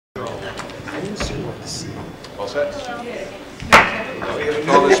All set?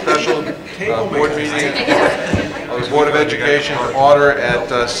 Call this special board meeting of the Board of Education to order at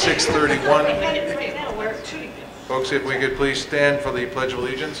 6:31. Folks, if we could please stand for the Pledge of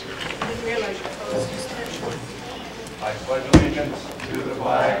Allegiance. I pledge allegiance to the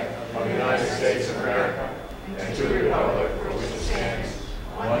flag of the United States of America and to the republic for which it stands,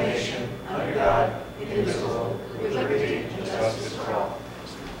 one nation, under God, indivisible, with liberty and justice for all.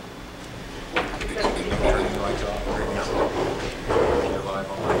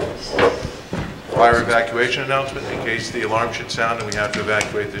 Fire evacuation announcement. In case the alarm should sound and we have to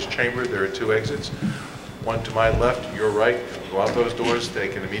evacuate this chamber, there are two exits. One to my left, your right. Go out those doors,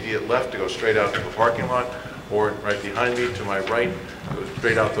 take an immediate left to go straight out to the parking lot, or right behind me to my right, go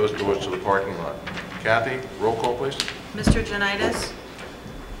straight out those doors to the parking lot. Kathy, roll call please. Mr. Janitis?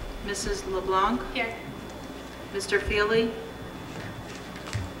 Mrs. LeBlanc? Here. Mr. Feely?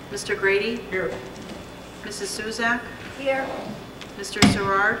 Mr. Grady? Here. Mrs. Suzak? Here. Mr.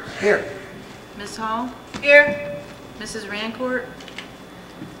 Serrard? Here. Ms. Hall? Here. Mrs. Rancourt?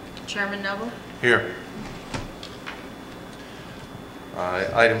 Chairman Neville? Here.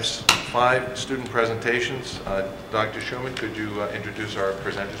 Items 5, student presentations. Dr. Schumann, could you introduce our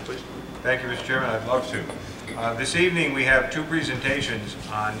presenters, please? Thank you, Mr. Chairman. I'd love to. This evening we have two presentations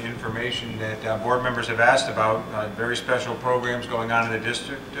on information that board members have asked about, very special programs going on in the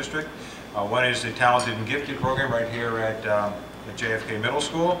district. One is the Talented and Gifted program right here at JFK Middle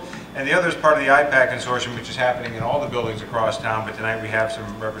School, and the other is part of the IPAC consortium, which is happening in all the buildings across town, but tonight we have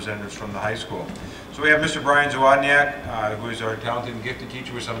some representatives from the high school. So we have Mr. Brian Zawodniak, who is our Talented and Gifted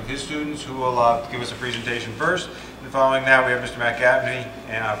teacher with some of his students, who will give us a presentation first. And following that, we have Mr. Matt Gaffney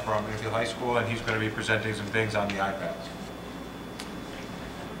from Enfield High School, and he's going to be presenting some things on the iPads.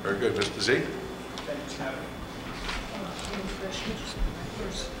 Very good. Mr. Z?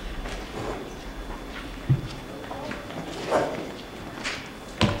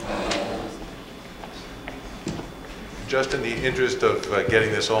 Just in the interest of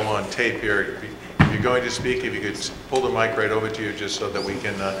getting this all on tape here, if you're going to speak, if you could pull the mic right over to you just so that we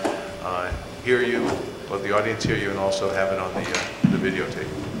can hear you, let the audience hear you, and also have it on the videotape.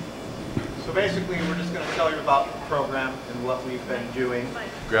 So basically, we're just going to tell you about the program and what we've been doing.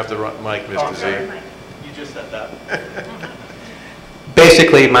 Grab the mic, Mr. Z. You just said that.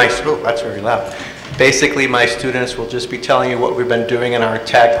 Basically, that's very loud. Basically, my students will just be telling you what we've been doing in our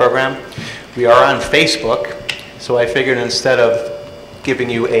TAG program. We are on Facebook, so I figured instead of giving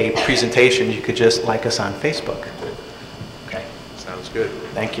you a presentation, you could just like us on Facebook. Okay. Sounds good.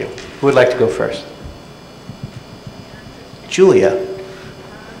 Thank you. Who would like to go first? Julia.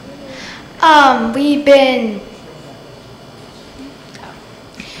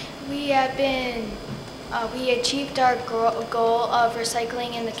 We achieved our goal of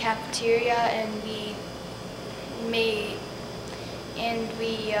recycling in the cafeteria, and we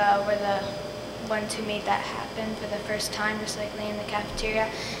were the ones who made that happen for the first time, recycling in the cafeteria.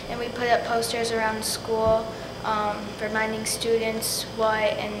 And we put up posters around the school reminding students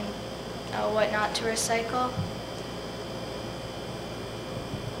what not to recycle.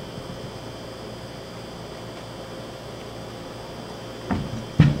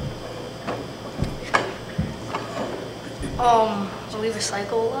 We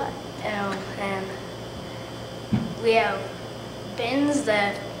recycle a lot, and we have bins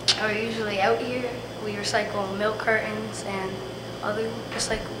that are usually out here. We recycle milk cartons and other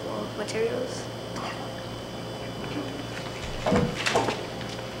recyclable materials.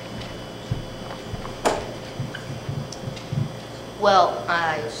 Well,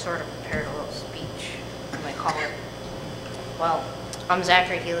 I sort of prepared a little speech, you might call it. Well, I'm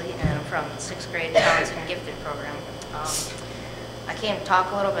Zachary Healy, and I'm from the 6th grade Talented and Gifted program. I came to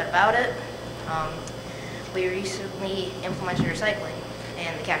talk a little bit about it. We recently implemented recycling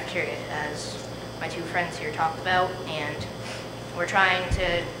in the cafeteria, as my two friends here talked about, and we're trying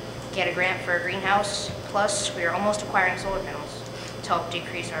to get a grant for a greenhouse, plus we are almost acquiring solar panels to help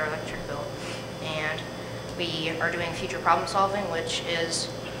decrease our electric bill. And we are doing future problem solving, which is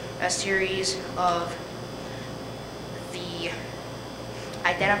a series of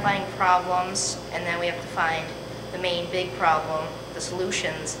identifying problems, and then we have to find the main big problem, the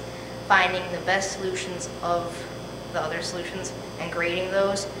solutions, finding the best solutions of the other solutions and grading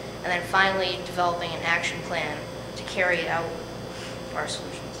those, and then finally developing an action plan to carry out our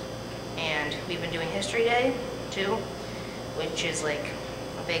solutions. And we've been doing History Day too, which is like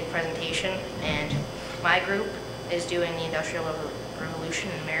a big presentation, and my group is doing the Industrial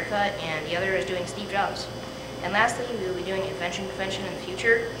Revolution in America, and the other is doing Steve Jobs. And lastly, we will be doing Invention Convention in the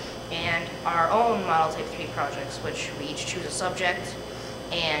future, and our own Model Type 3 projects, which we each choose a subject,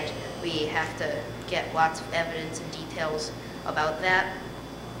 and we have to get lots of evidence and details about that.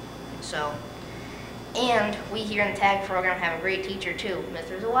 So, and we here in the TAG program have a great teacher too,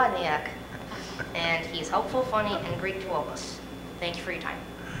 Mr. Zawodniak. And he's helpful, funny, and great to all of us. Thank you for your time.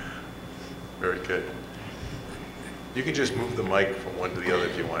 Very good. You can just move the mic from one to the other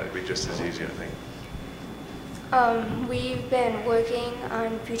if you want. It'd be just as easy, I think. We've been working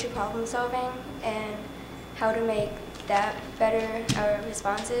on future problem solving and how to make that better, our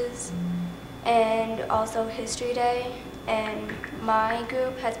responses, and also History Day. And my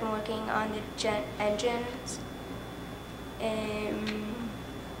group has been working on the jet engines. Yeah.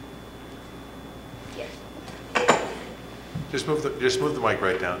 Just move the mic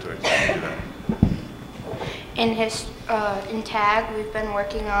right down to it. So you can do that. In TAG, we've been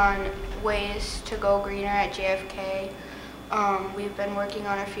working on ways to go greener at JFK. We've been working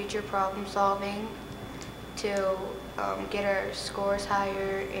on our future problem solving to get our scores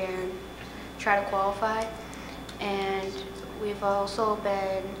higher and try to qualify. And we've also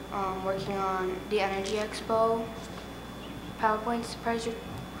been working on the Energy Expo PowerPoint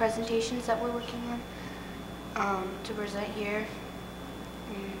presentations that we're working on to present here.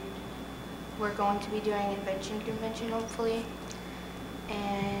 We're going to be doing invention convention hopefully,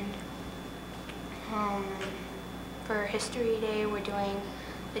 and for History Day we're doing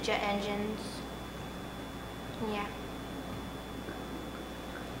the jet engines. Yeah.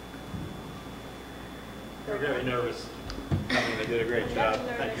 We're very nervous. I mean, they did a great job.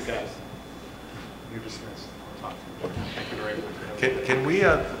 Thank you, guys. You're dismissed. Thank you very much. Can we,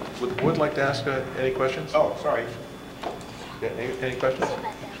 would the board like to ask any questions? Oh, sorry. Yeah, any questions?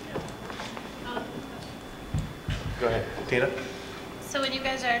 Go ahead, Tina. So when you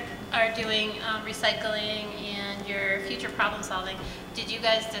guys are doing recycling and your future problem solving, did you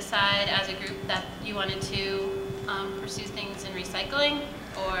guys decide as a group that you wanted to pursue things in recycling,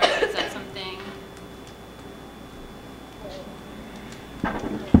 or is that something?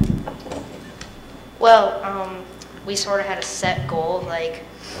 Well, we sort of had a set goal, like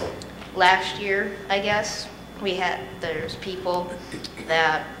last year, I guess. There's people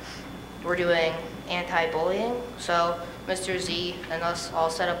that were doing anti-bullying, so Mr. Z and us all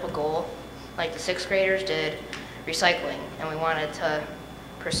set up a goal, like the 6th graders did, recycling, and we wanted to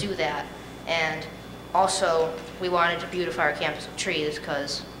pursue that. And also, we wanted to beautify our campus with trees,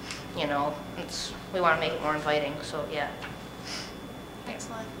 because, you know, we want to make it more inviting, so yeah.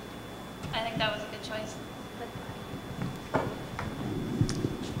 Excellent. I think that was a good choice.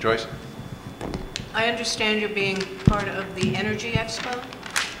 Joyce? I understand you're being part of the Energy Expo.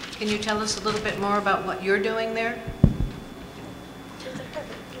 Can you tell us a little bit more about what you're doing there?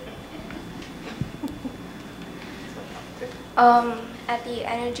 At the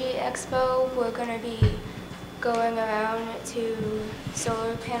Energy Expo, we're going to be going around to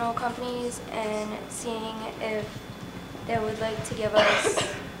solar panel companies and seeing if they would like to give us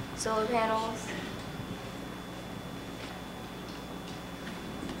solar panels.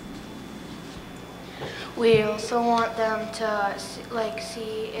 We also want them to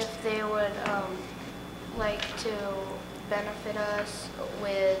see if they would like to benefit us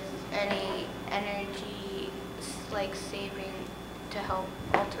with any energy saving to help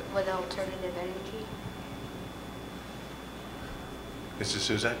with alternative energy. Mrs.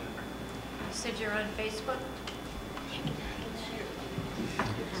 Suzanne? You said you're on Facebook?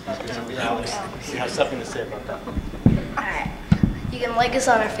 Alex, you have something to say about that. Alright. You can like us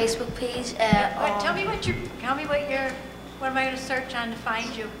on our Facebook page at... Tell me what am I going to search on to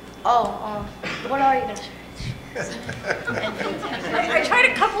find you? what are you going to search? I tried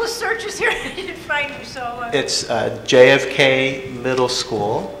a couple of searches here and I didn't find you, so... It's JFK Middle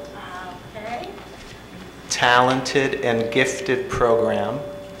School, Okay. Talented and Gifted Program,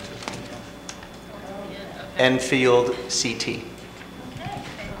 Enfield CT. Okay.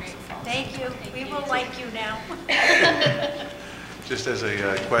 Thank you. We will like you now. Just as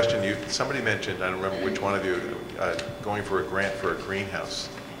a question, somebody mentioned, I don't remember which one of you, going for a grant for a greenhouse.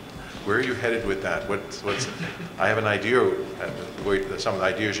 Where are you headed with that? I have an idea, some of the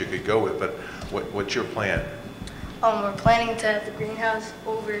ideas you could go with, but what's your plan? We're planning to have the greenhouse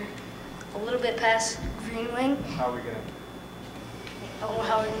over a little bit past Green Wing. How are we going to?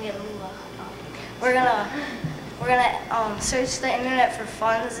 How are we gonna get moolah? We're gonna search the internet for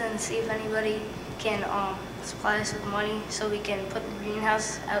funds and see if anybody can supply us with money so we can put the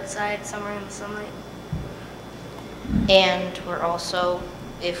greenhouse outside somewhere in the sunlight. And we're also,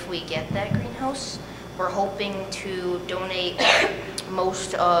 if we get that greenhouse, we're hoping to donate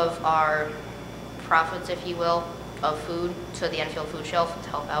most of our profits, if you will, of food to the Enfield food shelf to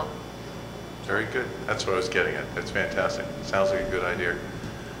help out. Very good. That's what I was getting at. That's fantastic. Sounds like a good idea.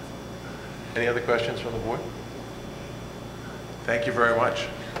 Any other questions from the board? Thank you very much.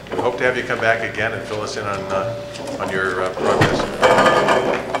 We hope to have you come back again and fill us in on your progress.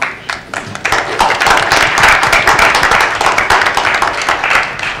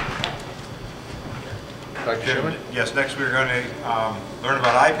 Dr. Schumann? Yes, next we're going to learn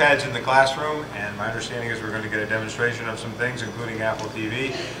about iPads in the classroom, and my understanding is we're going to get a demonstration of some things, including Apple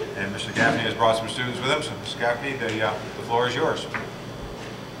TV, and Mr. Gaffney has brought some students with him, so Mr. Gaffney, the floor is yours.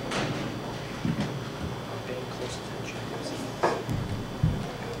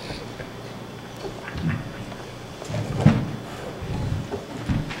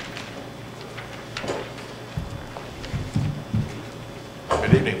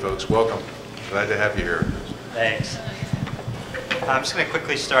 Good evening, folks. Welcome. Glad to have you here. Thanks. I'm just going to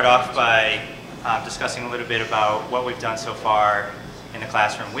quickly start off by discussing a little bit about what we've done so far in the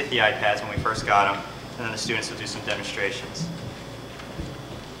classroom with the iPads when we first got them, and then the students will do some demonstrations.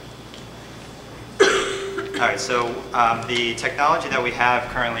 All right, so the technology that we have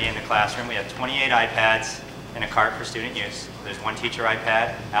currently in the classroom, we have 28 iPads in a cart for student use. There's one teacher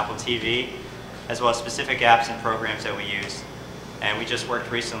iPad, Apple TV, as well as specific apps and programs that we use. And we just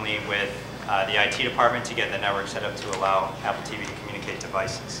worked recently with the IT department to get the network set up to allow Apple TV to communicate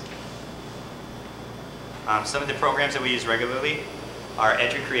devices. Some of the programs that we use regularly are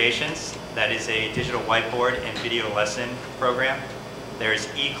EduCreations, that is a digital whiteboard and video lesson program. There's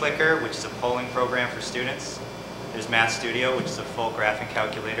eClicker, which is a polling program for students. There's Math Studio, which is a full graphing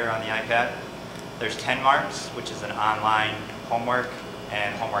calculator on the iPad. There's 10 Marks, which is an online homework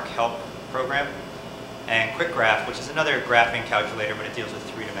and homework help program. And Quick Graph, which is another graphing calculator, but it deals with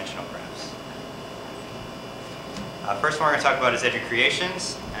three-dimensional graphs. First one we're going to talk about is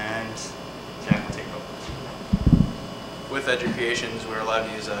EduCreations, and Zach will take over. With EduCreations, we're allowed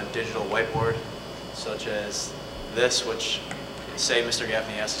to use a digital whiteboard, such as this, which, say Mr.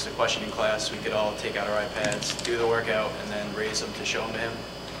 Gaffney asked us a question in class, we could all take out our iPads, do the workout, and then raise them to show them to him.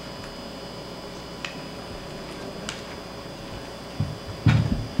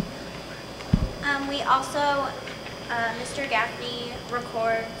 We also, Mr. Gaffney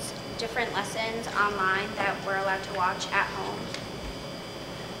records different lessons online that we're allowed to watch at home.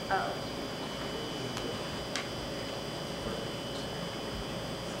 Oh.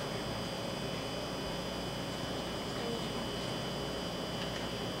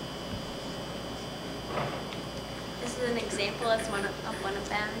 This is an example of one of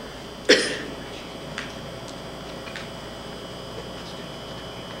them.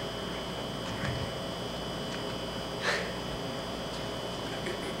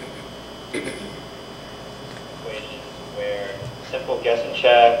 Equations where simple guess and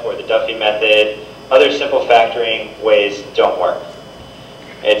check or the Duffy method, other simple factoring ways don't work.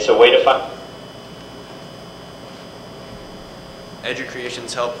 It's a way to find.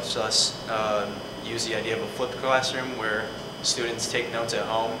 EduCreations helps us use the idea of a flipped classroom where students take notes at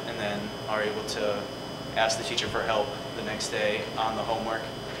home and then are able to ask the teacher for help the next day on the homework.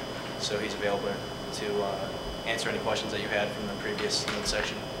 So he's available to answer any questions that you had from the previous note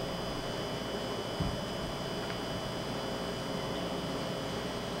section.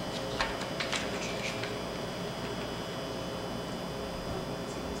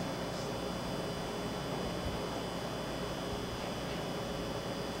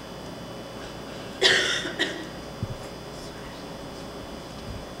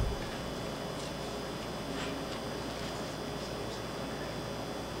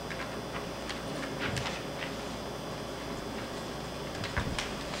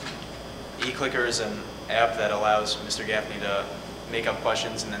 eClicker is an app that allows Mr. Gaffney to make up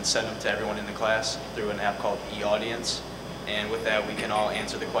questions and then send them to everyone in the class through an app called eAudience. And with that, we can all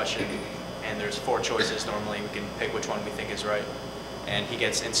answer the question, and there's 4 choices normally. We can pick which one we think is right. And he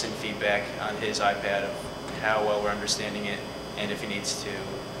gets instant feedback on his iPad of how well we're understanding it, and if he needs to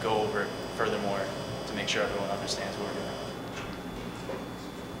go over it furthermore to make sure everyone understands what we're doing.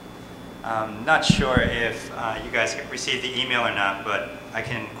 I'm not sure if you guys received the email or not, but I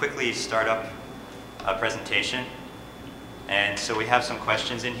can quickly start up a presentation. And so we have some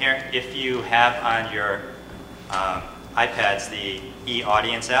questions in here. If you have on your iPads the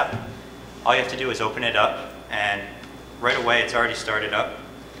eAudience app, all you have to do is open it up, and right away it's already started up.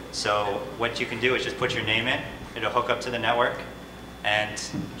 So what you can do is just put your name in, it'll hook up to the network, and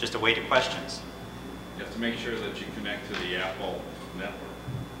just await your questions. You have to make sure that you connect to the Apple network.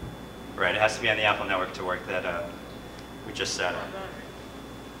 Right, it has to be on the Apple network to work that we just set up.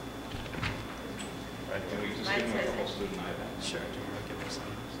 Right, can we just give them a couple student iPads? Sure, do you want to give them some?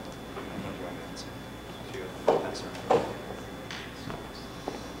 I need your iPads. If you pass around.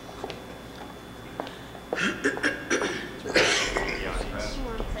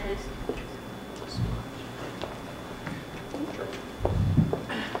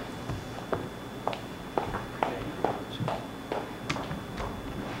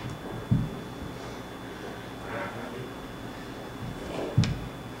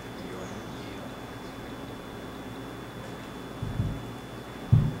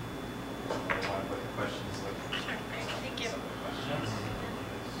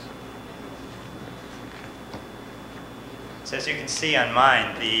 So as you can see on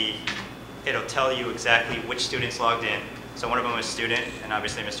mine, it'll tell you exactly which students logged in. So one of them was student, and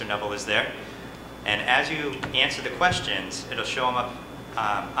obviously Mr. Neville is there. And as you answer the questions, it'll show them up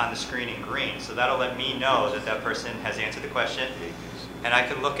on the screen in green. So that'll let me know that that person has answered the question. And I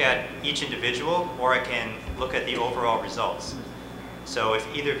can look at each individual, or I can look at the overall results. So if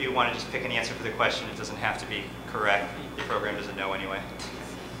either of you want to just pick an answer for the question, it doesn't have to be correct. The program doesn't know anyway.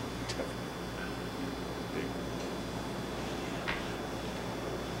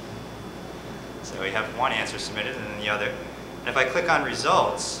 So we have one answer submitted and then the other. And if I click on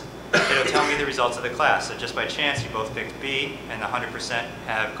results, it'll tell me the results of the class. So just by chance, you both picked B, and 100%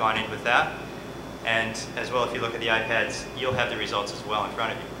 have gone in with that. And as well, if you look at the iPads, you'll have the results as well in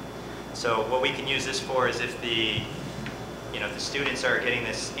front of you. So what we can use this for is if the students are getting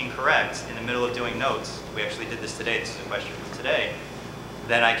this incorrect in the middle of doing notes, we actually did this today, this is a question from today,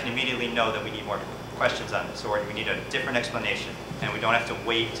 then I can immediately know that we need more questions on this, or we need a different explanation. And we don't have to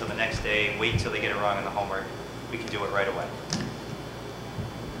wait till the next day, wait till they get it wrong in the homework. We can do it right away.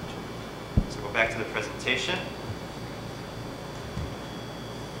 So go back to the presentation.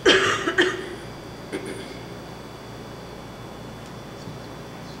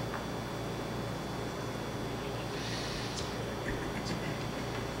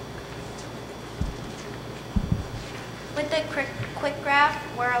 With the quick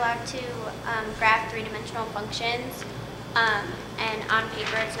graph, we're allowed to graph three-dimensional functions, and on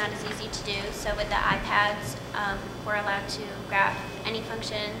paper it's not as easy to do. So with the iPads, we're allowed to graph any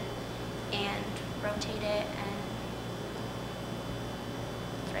function and rotate it, and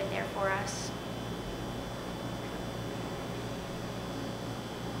it's right there for us.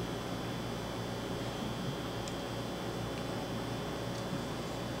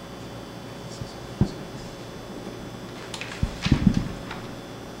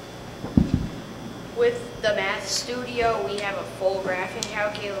 With the Math Studio, we have a full graphing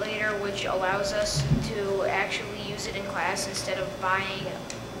calculator, which allows us to actually use it in class instead of buying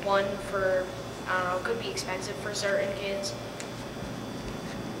one for, I don't know, it could be expensive for certain kids.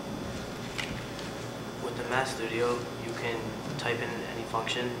 With the Math Studio, you can type in any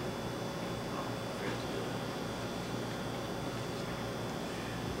function.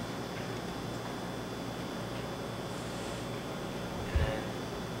 And then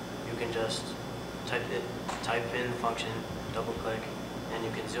you can just type in the function, double click, and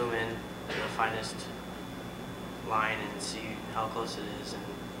you can zoom in to the finest line and see how close it is and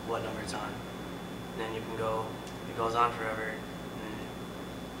what number it's on. And then you can go, it goes on forever,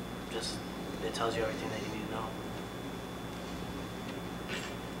 and just, it tells you everything that you need to know.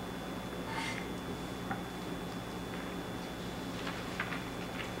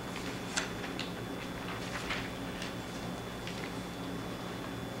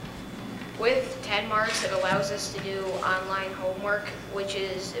 With 10 marks, it allows us to do online homework, which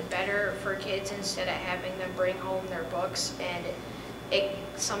is better for kids instead of having them bring home their books, and it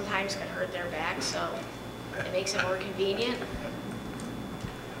sometimes can hurt their back, so it makes it more convenient.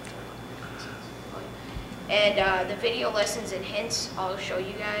 And the video lessons and hints, I'll show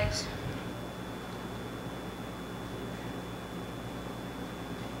you guys.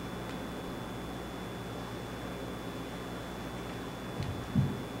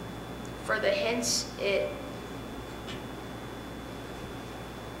 For the hints, it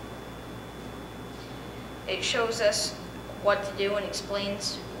shows us what to do and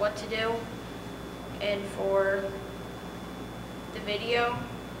explains what to do. And for the video,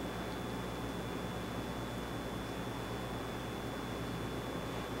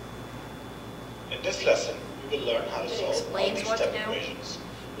 in this lesson, we will learn how to solve explains what to multi-step do. equations,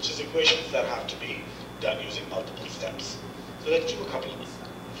 which is equations that have to be done using multiple steps. So let's do a couple of them.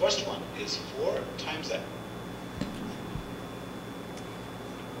 First one is 4 times n.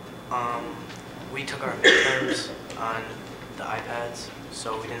 We took our midterms on the iPads,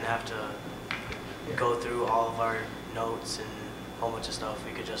 so we didn't have to go through all of our notes and a whole bunch of stuff.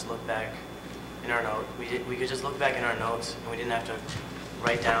 We could just look back in our note. We could just look back in our notes, and we didn't have to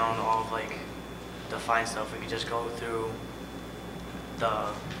write down all of like the fine stuff. We could just go through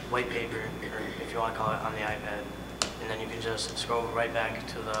the white paper, or if you want to call it, on the iPad, and then you can just scroll right back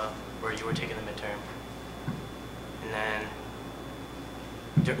to where you were taking the midterm. And then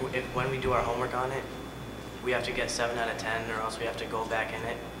when we do our homework on it, we have to get 7 out of 10, or else we have to go back in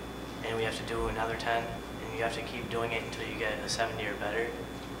it and we have to do another 10, and you have to keep doing it until you get a 70 or better.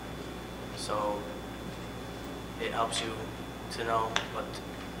 So it helps you to know what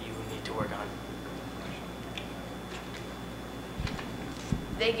you need to work on.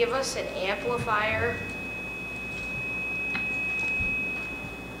 they give us an amplifier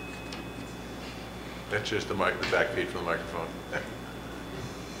That's just the back feed from the microphone.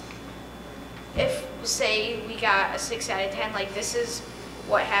 If, say, we got a 6 out of 10, like this is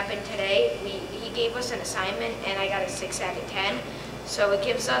what happened today. He gave us an assignment and I got a 6 out of 10. So it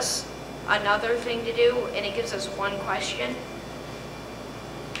gives us another thing to do and it gives us one question.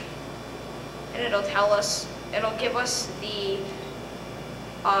 And it'll tell us, it'll give us the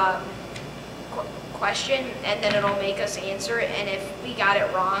question and then it'll make us answer it. And if we got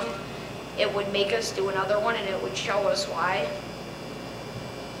it wrong, it would make us do another one and it would show us why.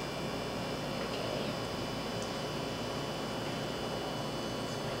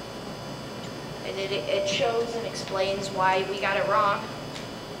 And it shows and explains why we got it wrong.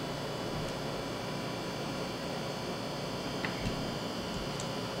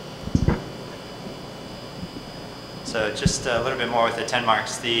 So just a little bit more with the 10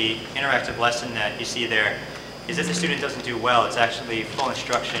 marks. The interactive lesson that you see there is if the student doesn't do well, it's actually full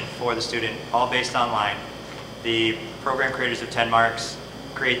instruction for the student, all based online. The program creators of 10 marks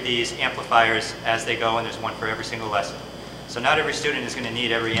create these amplifiers as they go, and there's one for every single lesson. So not every student is going to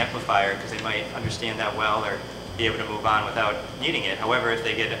need every amplifier because they might understand that well or be able to move on without needing it. However, if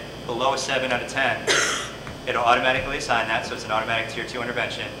they get below a 7 out of 10, it'll automatically assign that, so it's an automatic Tier 2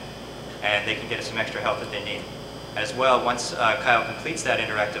 intervention, and they can get some extra help that they need. As well, once Kyle completes that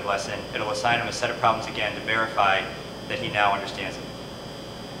interactive lesson, it'll assign him a set of problems again to verify that he now understands it.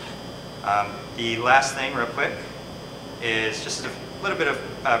 The last thing, real quick, is just a little bit of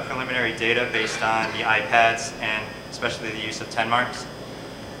preliminary data based on the iPads and especially the use of 10 marks.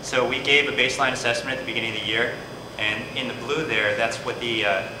 So we gave a baseline assessment at the beginning of the year, and in the blue there, that's what the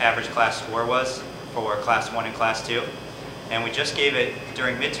average class score was for Class 1 and Class 2. And we just gave it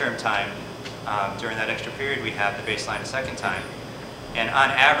during midterm time. During that extra period, we have the baseline a second time. And on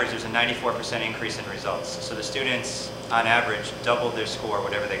average, there's a 94% increase in results. So the students, on average, doubled their score,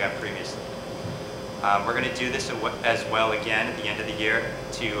 whatever they got previously. We're going to do this as well again at the end of the year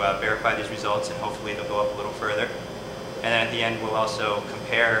to verify these results, and hopefully they'll go up a little further. And then at the end, we'll also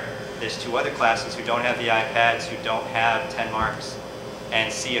compare this to other classes who don't have the iPads, who don't have 10 marks,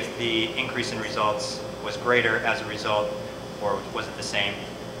 and see if the increase in results was greater as a result, or was it the same.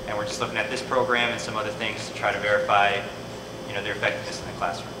 And we're just looking at this program and some other things to try to verify, their effectiveness in the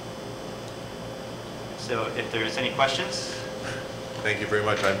classroom. So if there's any questions. Thank you very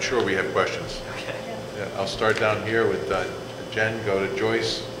much. I'm sure we have questions. Okay. Yeah, I'll start down here with Jen, go to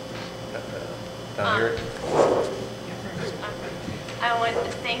Joyce, down here. I want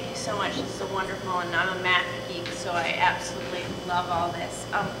to thank you so much. This is wonderful, and I'm a math geek, so I absolutely love all this.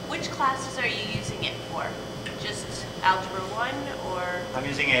 Which classes are you using it for? Just Algebra 1, or? I'm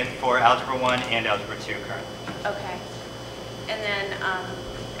using it for Algebra 1 and Algebra 2 currently. Okay. And then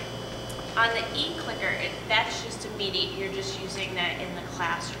on the e-clicker, that's just immediate. You're just using that in the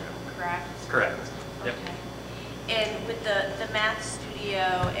classroom, correct? Correct. Yep. Okay. And with the Math Studio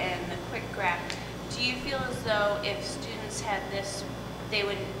and the Quick Graph, do you feel as though if students had this, they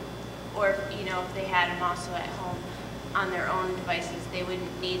would, or if they had them also at home on their own devices, they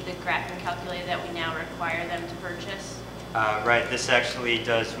wouldn't need the graphing calculator that we now require them to purchase? Right, this actually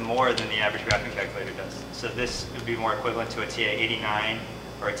does more than the average graphing calculator does. So this would be more equivalent to a TI-89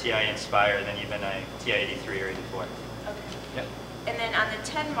 or a TI-Inspire than even a TI-83 or 84. Okay. Yep. And then on the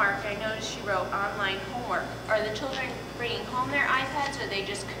 10 mark, I noticed you wrote online homework. Are the children bringing home their iPads, or are they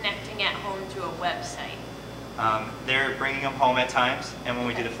just connecting at home through a website? They're bringing them home at times, and when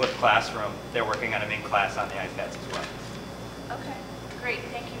we do the flipped classroom, they're working on them in class on the iPads as well. Okay, great.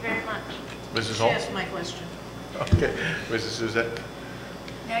 Thank you very much. Mrs. Hall? That's my question. Okay. Mrs. Suzette?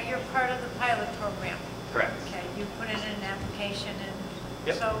 Now, you're part of the pilot program. Correct. Okay, you put in an application, and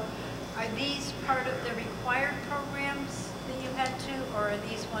Yep. so are these part of the required programs that you had to, or are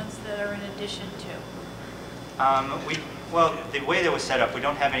these ones that are in addition to? Well, the way that was set up, we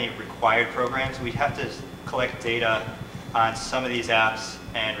don't have any required programs. We'd have to collect data on some of these apps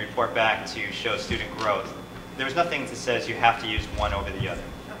and report back to show student growth. There's nothing that says you have to use one over the other.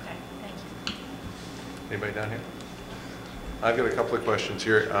 Okay, thank you. Anybody down here? I've got a couple of questions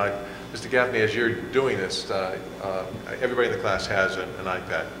here. Mr. Gaffney, as you're doing this, everybody in the class has an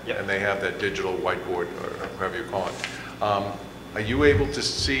iPad, Yep. and they have that digital whiteboard, or however you call it. Are you able to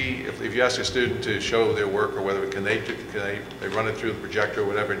see, if you ask a student to show their work, or whether can they run it through the projector or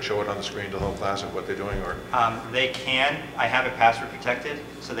whatever and show it on the screen to the whole class of what they're doing? Or They can. I have it password protected,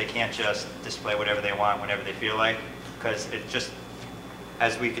 so they can't just display whatever they want whenever they feel like, because it just,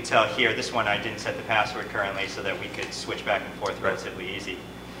 as we could tell here, this one I didn't set the password currently so that we could switch back and forth relatively easy.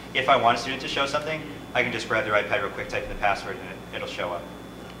 If I want a student to show something, I can just grab their iPad real quick, type in the password, and it'll show up.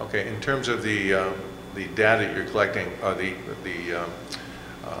 Okay, in terms of the data you're collecting,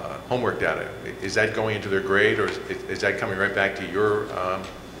 homework data. Is that going into their grade, or is that coming right back to your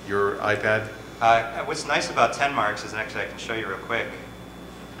iPad? What's nice about 10 marks is, actually I can show you real quick,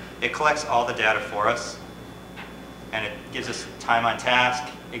 it collects all the data for us, and it gives us time on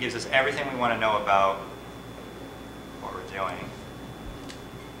task. It gives us everything we want to know about what we're doing.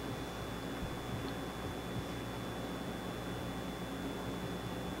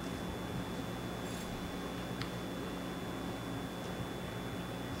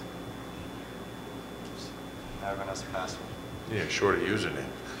 Everyone has a password. Yeah, short of username.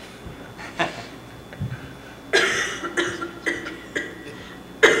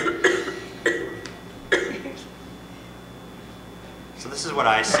 So this is what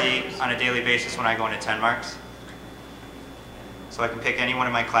I see on a daily basis when I go into 10 marks. So I can pick any one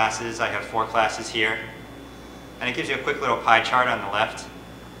of my classes. I have 4 classes here. And it gives you a quick little pie chart on the left.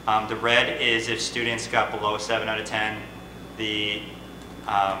 The red is if students got below 7 out of 10. The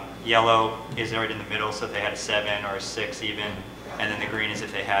yellow is right in the middle, so if they had a 7 or a 6 even. And then the green is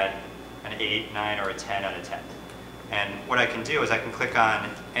if they had an 8, 9, or a 10 out of 10. And what I can do is I can click on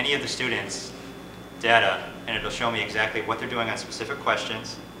any of the students' data, and it'll show me exactly what they're doing on specific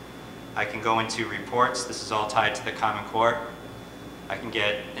questions. I can go into reports. This is all tied to the Common Core. I can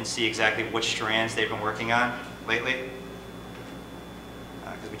get and see exactly which strands they've been working on lately.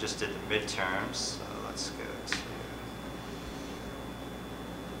 Because we just did the midterms, so let's go to...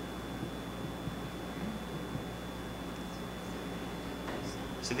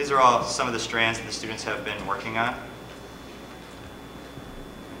 So these are all some of the strands that the students have been working on.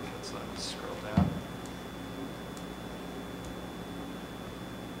 Let's let me scroll down.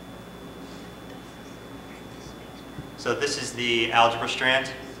 So this is the algebra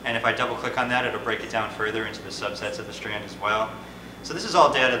strand, and if I double click on that, it'll break it down further into the subsets of the strand as well. So this is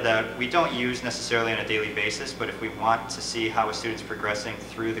all data that we don't use necessarily on a daily basis, but if we want to see how a student's progressing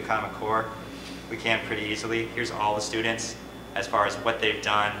through the Common Core, we can pretty easily. Here's all the students as far as what they've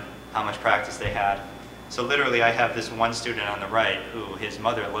done, how much practice they had. So literally I have this one student on the right who his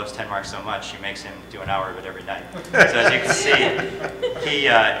mother loves 10 marks so much she makes him do an hour of it every night. So as you can see, he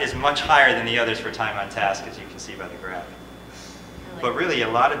is much higher than the others for time on task, as you can see by the graph. But really a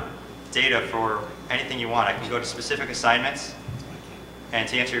lot of data for anything you want. I can go to specific assignments, and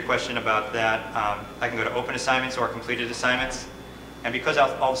to answer your question about that, I can go to open assignments or completed assignments. And because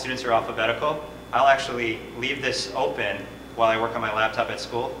all the students are alphabetical, I'll actually leave this open while I work on my laptop at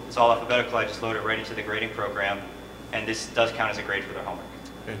school. It's all alphabetical. I just load it right into the grading program, and this does count as a grade for their homework.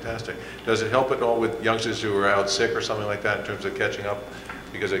 Fantastic. Does it help at all with youngsters who are out sick or something like that in terms of catching up?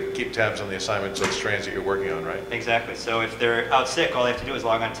 Because it keep tabs on the assignments, those strands that you're working on, right? Exactly. So if they're out sick, all they have to do is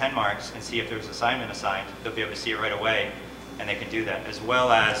log on 10 marks and see if there's an assignment assigned. They'll be able to see it right away, and they can do that. As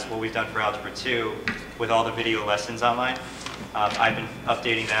well as what we've done for Algebra 2 with all the video lessons online. I've been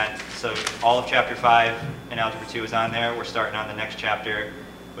updating that. So all of Chapter 5 in Algebra 2 is on there. We're starting on the next chapter,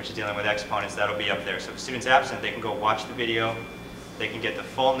 which is dealing with exponents. That'll be up there. So if a student's absent, they can go watch the video. They can get the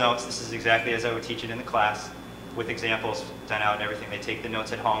full notes. This is exactly as I would teach it in the class, with examples done out and everything. They take the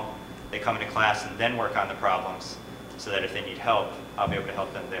notes at home, they come into class, and then work on the problems, so that if they need help, I'll be able to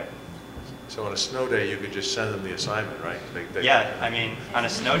help them there. So on a snow day, you could just send them the assignment, right? Yeah, I mean, on a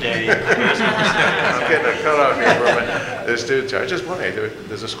snow day, I'm getting a cutout here for the students. I just wondering,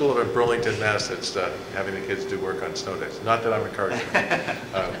 there's a school up in Burlington, Mass. that's having the kids do work on snow days. Not that I'm encouraging.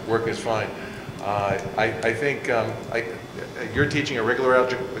 Work is fine. I think you're teaching a regular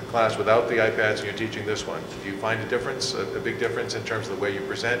algebra class without the iPads, and you're teaching this one. Do you find a difference, a big difference in terms of the way you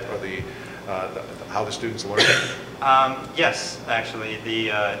present, or how the students learn? Yes, actually.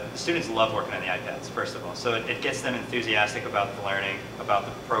 The students love working on the iPads, first of all. So it gets them enthusiastic about the learning, about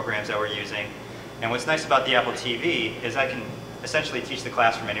the programs that we're using. And what's nice about the Apple TV is I can essentially teach the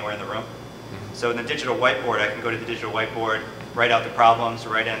class from anywhere in the room. So in the digital whiteboard, I can go to the digital whiteboard, write out the problems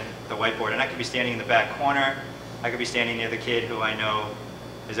right in the whiteboard, and I could be standing in the back corner. I could be standing near the kid who I know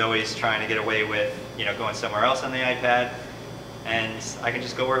is always trying to get away with, going somewhere else on the iPad, and I can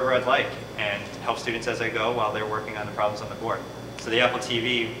just go wherever I'd like and help students as I go while they're working on the problems on the board. So the Apple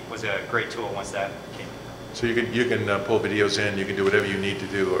TV was a great tool once that came. So you can pull videos in, you can do whatever you need to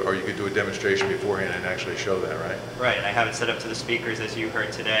do, or you can do a demonstration beforehand and actually show that, right? Right, and I have it set up to the speakers as you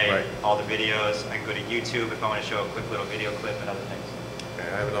heard today, right. All the videos. I can go to YouTube if I want to show a quick little video clip and other things. Okay,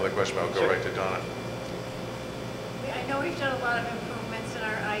 I have another question, but I'll go right to Donna. I know we've done a lot of improvements in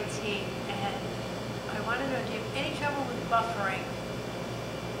our IT, and I want to know, do you have any trouble with buffering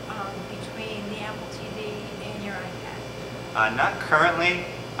between the Apple TV and your iPad? Not currently.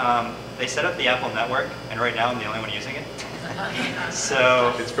 They set up the Apple network, and right now I'm the only one using it.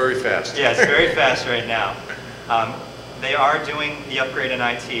 So it's very fast. Yeah, it's very fast right now. They are doing the upgrade in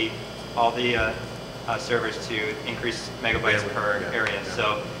IT, all the servers to increase megabytes per area.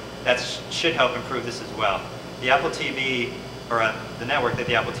 So that should help improve this as well. The Apple TV, or the network that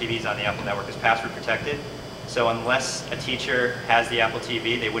the Apple TV is on, the Apple network, is password protected. So unless a teacher has the Apple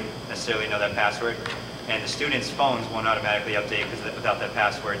TV, they wouldn't necessarily know that password. And the students' phones won't automatically update without that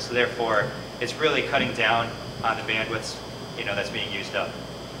password. So therefore, it's really cutting down on the bandwidth, that's being used up.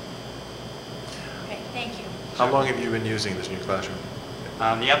 Okay, thank you. How long have you been using this new classroom?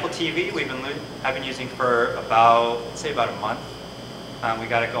 The Apple TV I've been using for about a month. We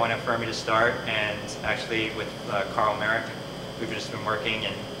got it going at Fermi to start, and actually with Carl Merrick, we've just been working,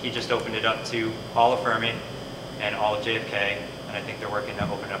 and he just opened it up to all of Fermi and all of JFK, and I think they're working to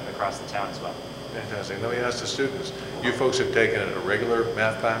open it up across the town as well. Fantastic. Let me ask the students. You folks have taken a regular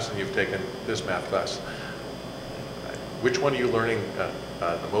math class and you've taken this math class. Which one are you learning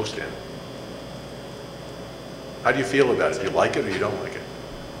the most in? How do you feel about it? Do you like it or you don't like it?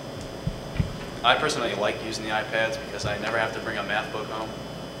 I personally like using the iPads because I never have to bring a math book home.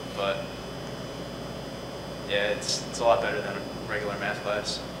 But yeah, it's a lot better than a regular math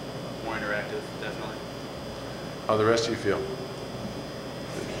class. More interactive, definitely. How the rest of you feel?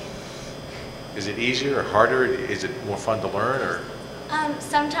 Is it easier or harder? Is it more fun to learn, or?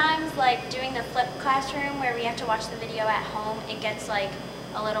 Sometimes, like doing the flipped classroom where we have to watch the video at home, it gets like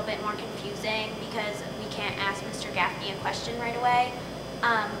a little bit more confusing because we can't ask Mr. Gaffney a question right away.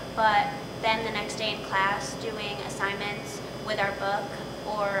 But then the next day in class, doing assignments with our book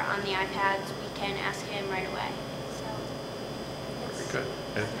or on the iPads, we can ask him right away. So, very good.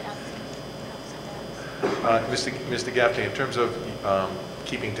 Mr. Gaffney, in terms of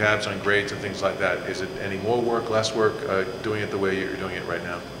keeping tabs on grades and things like that, is it any more work, less work, doing it the way you're doing it right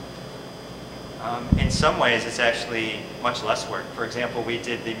now? In some ways, it's actually much less work. For example, we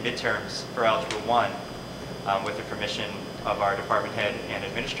did the midterms for Algebra 1 with the permission of our department head and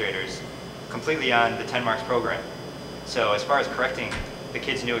administrators, completely on the 10 marks program. So as far as correcting, the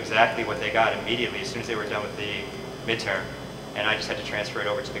kids knew exactly what they got immediately as soon as they were done with the midterm, and I just had to transfer it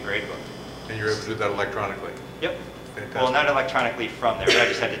over to the grade book. And you're able to do that electronically? Yep. Fantastic. Well, not electronically from there, but I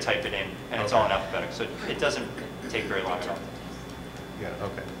just had to type it in, and it's all in alphabetic, so it doesn't take very long at all. Yeah,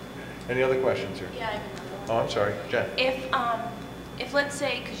 okay. Any other questions here? Yeah, I have another one. Oh, I'm sorry, Jen. If let's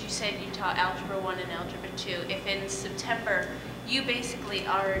say, because you said you taught Algebra 1 and Algebra 2, if in September you basically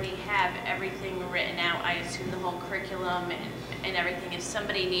already have everything written out, I assume the whole curriculum and everything, if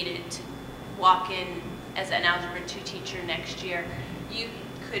somebody needed to walk in as an Algebra 2 teacher next year, you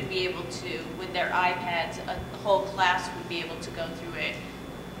could be able to, with their iPads, a whole class would be able to go through it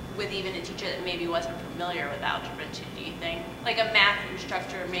with even a teacher that maybe wasn't familiar with Algebra 2, do you think? Like a math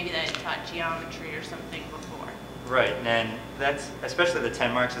instructor, maybe that had taught geometry or something before. Right, and that's, especially the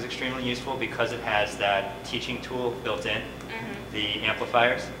 10 marks is extremely useful because it has that teaching tool built in, the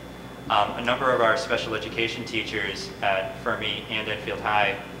amplifiers. A number of our special education teachers at Fermi and Enfield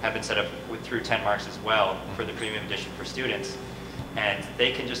High have been set up through 10 marks as well for the premium edition for students. And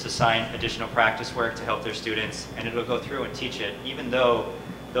they can just assign additional practice work to help their students, and it'll go through and teach it, even though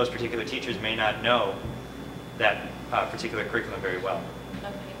those particular teachers may not know that particular curriculum very well.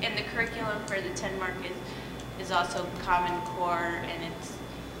 Okay, and the curriculum for the 10 mark is also Common Core,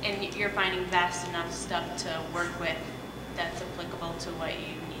 and you're finding vast enough stuff to work with that's applicable to what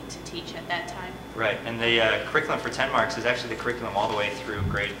you need to teach at that time? Right, and the curriculum for 10 marks is actually the curriculum all the way through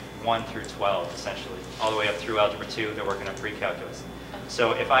grade 1 through 12, essentially. All the way up through Algebra 2, they're working on pre-calculus.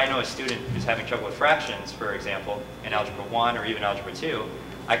 So if I know a student who's having trouble with fractions, for example, in Algebra 1 or even Algebra 2,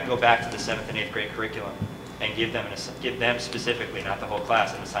 I can go back to the 7th and 8th grade curriculum and give them specifically, not the whole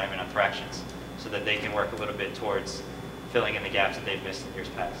class, an assignment on fractions so that they can work a little bit towards filling in the gaps that they've missed in years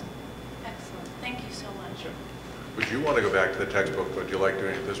past. Excellent. Thank you so much. Sure. Would you want to go back to the textbook, or do you like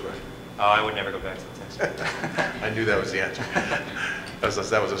doing it this way? Oh, I would never go back to the textbook. I knew that was the answer. That was a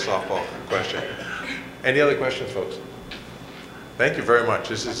softball question. Any other questions, folks? Thank you very much.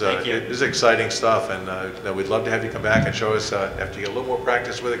 This is exciting stuff, and we'd love to have you come back and show us, after you get a little more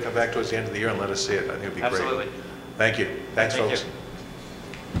practice with it, come back towards the end of the year and let us see it. I think it'd be great. Absolutely. Thank you. Thanks, folks.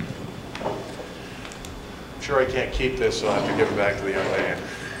 I'm sure I can't keep this, so I'll have to give it back to the young lady.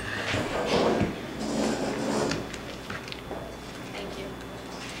 Thank you.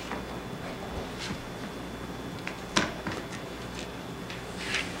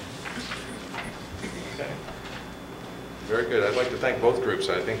 Okay. Very good. I'd like to thank both groups.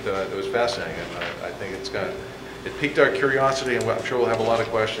 I think that it was fascinating, and I think it piqued our curiosity, and I'm sure we'll have a lot of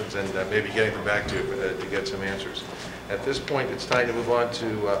questions, and maybe getting them back to you to get some answers. At this point, it's time to move on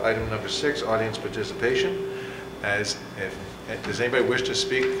to item number 6, audience participation. Does anybody wish to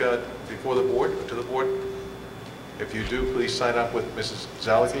speak before the board, or to the board? If you do, please sign up with Mrs.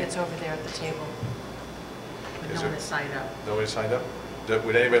 Zalaki. It's over there at the table. But no one has signed up. Nobody signed up?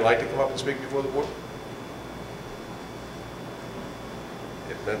 Would anybody like to come up and speak before the board?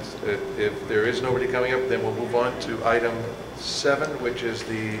 If there is nobody coming up, then we'll move on to item 7, which is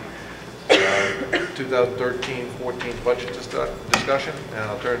the 2013-14 budget discussion. And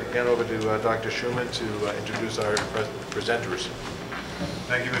I'll turn it again over to Dr. Schumann to introduce our presenters.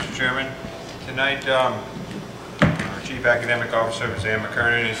 Thank you, Mr. Chairman. Tonight, our Chief Academic Officer, Ms. Ann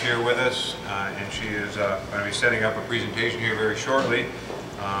McKernan, is here with us, and she is going to be setting up a presentation here very shortly.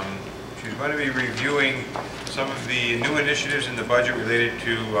 She's going to be reviewing some of the new initiatives in the budget related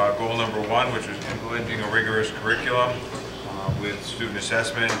to goal number 1, which was implementing a rigorous curriculum with student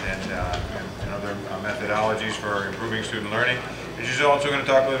assessment and other methodologies for improving student learning. And she's also going to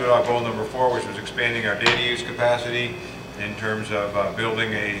talk a little bit about goal number 4, which was expanding our data use capacity in terms of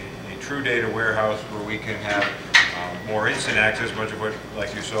building a true data warehouse where we can have more instant access, much of what,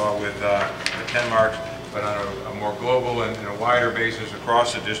 like you saw with the 10 marks, but on a more global and a wider basis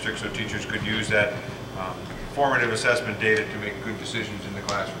across the district, so teachers could use that formative assessment data to make good decisions in the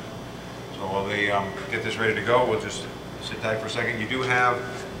classroom. So while they get this ready to go, we'll just sit tight for a second. You do have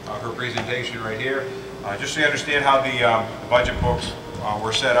her presentation right here. Just so you understand how the budget books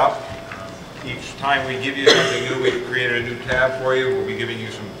were set up, each time we give you something new, we created a new tab for you. We'll be giving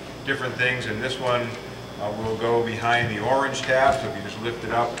you some different things, and this one will go behind the orange tab, so if you just lift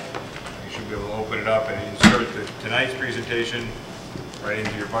it up, you should be able to open it up and insert tonight's presentation right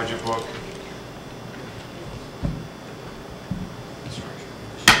into your budget book.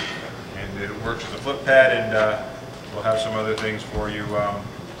 And it works as a flip pad, and we'll have some other things for you over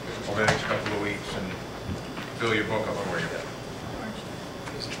the next couple of weeks, and fill your book up for you.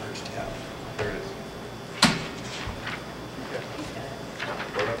 There it is.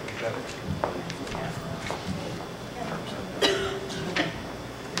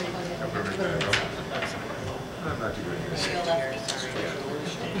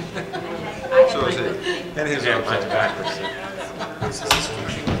 So is it, and his arms are backwards.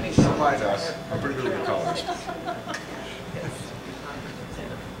 Mine does. I'm pretty good with the colors.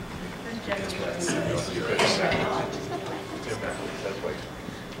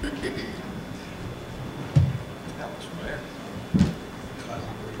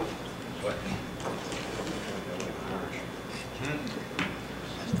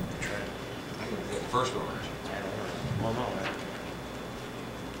 First orange. Well, no.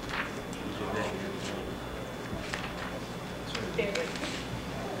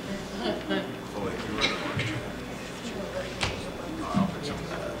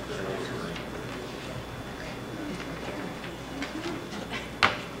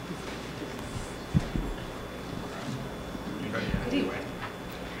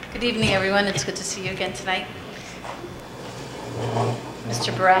 Good evening, everyone. It's good to see you again tonight.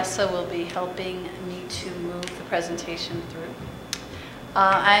 Mr. Barassa will be helping me to move the presentation through.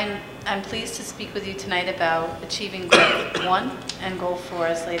 I'm pleased to speak with you tonight about achieving Goal 1 and Goal 4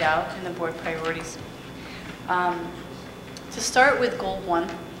 as laid out in the board priorities. To start with Goal 1,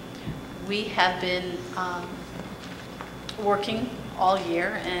 we have been working all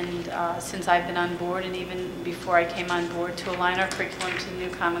year, and since I've been on board, and even before I came on board, to align our curriculum to the new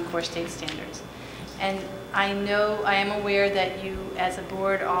Common Core state standards. And I am aware that you as a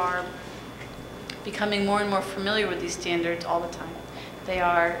board are becoming more and more familiar with these standards all the time. They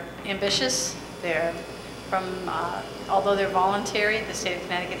are ambitious. They're although they're voluntary, the state of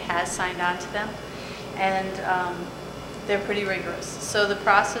Connecticut has signed on to them, and they're pretty rigorous. So the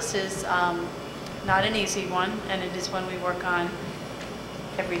process is not an easy one, and it is one we work on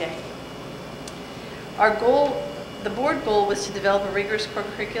every day. Our goal, the board goal, was to develop a rigorous core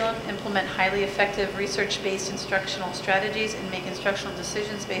curriculum, implement highly effective research-based instructional strategies, and make instructional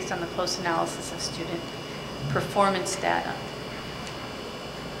decisions based on the close analysis of student performance data.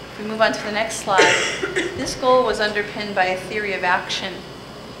 If we move on to the next slide, this goal was underpinned by a theory of action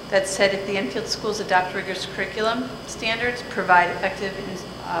that said if the Enfield schools adopt rigorous curriculum standards, provide effective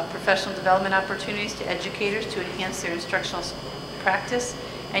professional development opportunities to educators to enhance their instructional practice,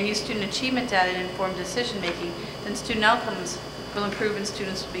 and use student achievement data to inform decision-making, then student outcomes will improve and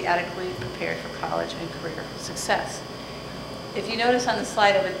students will be adequately prepared for college and career success. If you notice on the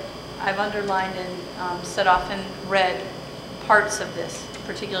slide, I've underlined and set off in red parts of this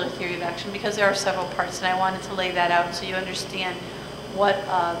particular theory of action because there are several parts, and I wanted to lay that out so you understand what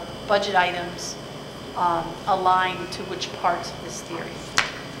budget items align to which parts of this theory.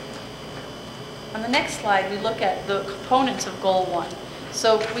 On the next slide, we look at the components of Goal 1.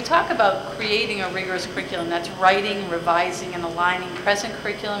 So we talk about creating a rigorous curriculum. That's writing, revising, and aligning present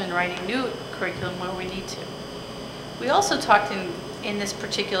curriculum and writing new curriculum where we need to. We also talked in this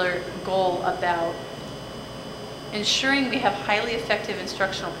particular goal about ensuring we have highly effective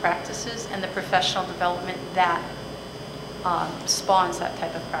instructional practices and the professional development that spawns that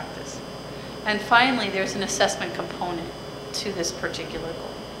type of practice. And finally, there's an assessment component to this particular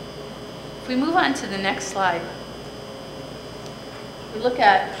goal. If we move on to the next slide, we look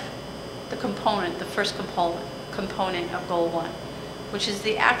at the component, the first component of Goal 1, which is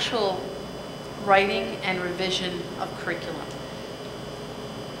the actual writing and revision of curriculum.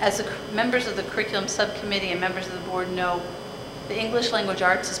 As the members of the curriculum subcommittee and members of the board know, the English language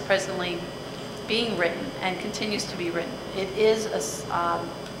arts is presently being written and continues to be written. It is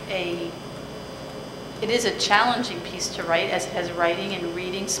a challenging piece to write, as it has writing and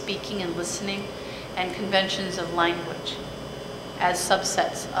reading, speaking and listening, and conventions of language as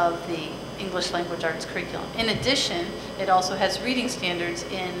subsets of the English language arts curriculum. In addition, it also has reading standards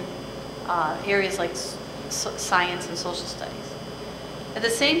in areas like science and social studies. At the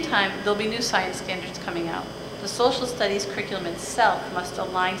same time, there'll be new science standards coming out. The social studies curriculum itself must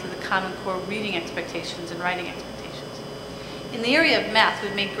align to the Common Core reading expectations and writing expectations. In the area of math,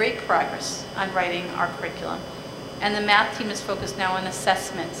 we've made great progress on writing our curriculum, and the math team is focused now on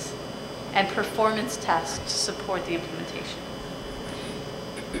assessments and performance tests to support the implementation.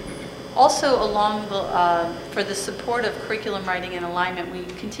 Also, for the support of curriculum writing and alignment, we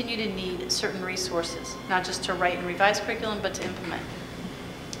continue to need certain resources, not just to write and revise curriculum, but to implement.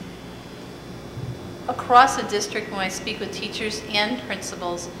 Across the district, when I speak with teachers and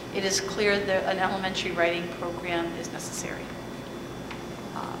principals, it is clear that an elementary writing program is necessary.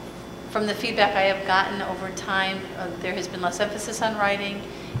 From the feedback I have gotten over time, there has been less emphasis on writing,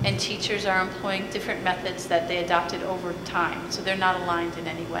 and teachers are employing different methods that they adopted over time, so they're not aligned in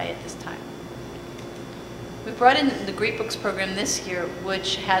any way at this time. We brought in the Great Books program this year,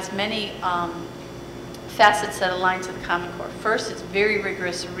 which has many facets that align to the Common Core. First, it's very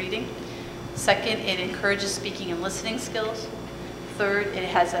rigorous reading. Second, it encourages speaking and listening skills. Third, it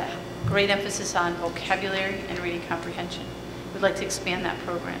has a great emphasis on vocabulary and reading comprehension. We'd like to expand that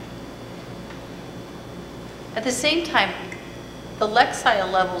program. At the same time, the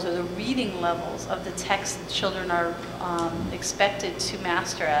Lexile levels, or the reading levels of the text that children are expected to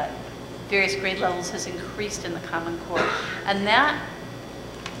master at various grade levels has increased in the Common Core. And that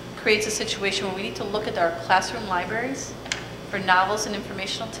creates a situation where we need to look at our classroom libraries for novels and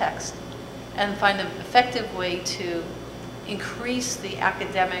informational text and find an effective way to increase the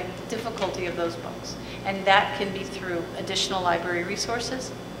academic difficulty of those books. And that can be through additional library resources.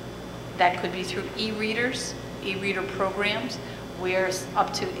 That could be through e-readers, e-reader programs, where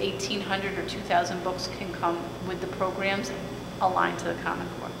up to 1,800 or 2,000 books can come with the programs aligned to the Common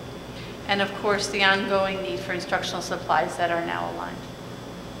Core. And of course, the ongoing need for instructional supplies that are now aligned.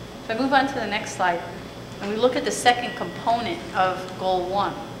 If I move on to the next slide, and we look at the second component of Goal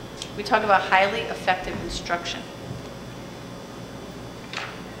 1, we talk about highly effective instruction.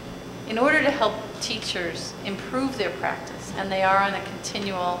 In order to help teachers improve their practice, and they are on a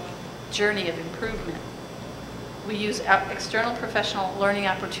continual journey of improvement, we use external professional learning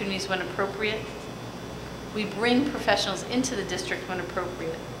opportunities when appropriate. We bring professionals into the district when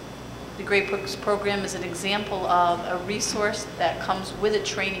appropriate. The Great Books program is an example of a resource that comes with a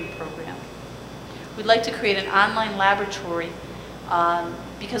training program. We'd like to create an online laboratory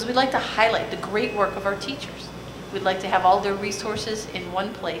because we'd like to highlight the great work of our teachers. We'd like to have all their resources in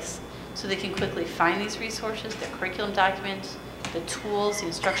one place so they can quickly find these resources, their curriculum documents, the tools, the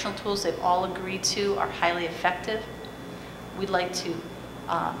instructional tools they've all agreed to are highly effective. We'd like to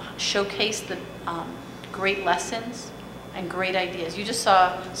showcase the great lessons and great ideas. You just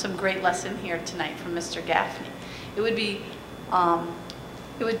saw some great lesson here tonight from Mr. Gaffney. It would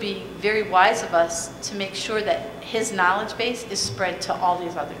be very wise of us to make sure that his knowledge base is spread to all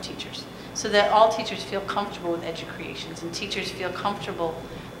these other teachers, so that all teachers feel comfortable with EduCreations and teachers feel comfortable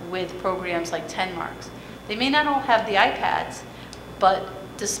with programs like 10 Marks. They may not all have the iPads, but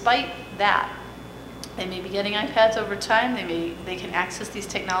despite that, they may be getting iPads over time. They can access these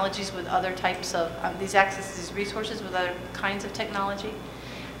technologies with other types of access these resources with other kinds of technology,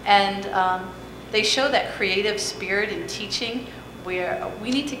 and they show that creative spirit in teaching. Where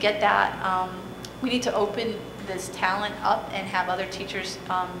we need to get that, we need to open this talent up and have other teachers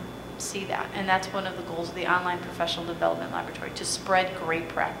see that, and that's one of the goals of the Online Professional Development Laboratory, to spread great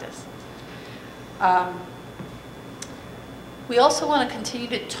practice. We also want to continue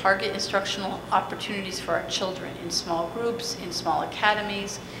to target instructional opportunities for our children in small groups, in small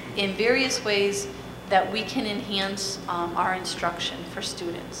academies, in various ways that we can enhance our instruction for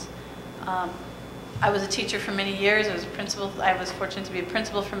students. I was a teacher for many years. I was a principal. I was fortunate to be a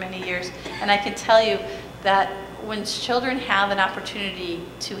principal for many years, and I can tell you that when children have an opportunity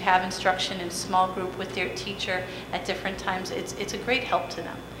to have instruction in small group with their teacher at different times, it's a great help to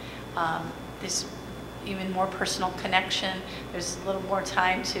them. There's even more personal connection. There's a little more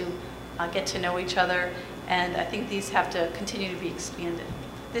time to get to know each other, and I think these have to continue to be expanded.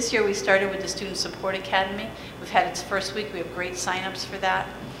 This year we started with the Student Support Academy. We've had its first week. We have great signups for that.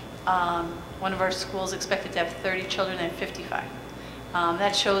 One of our schools expected to have 30 children and 55.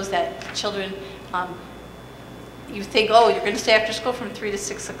 That shows that children, you think, oh, you're going to stay after school from 3 to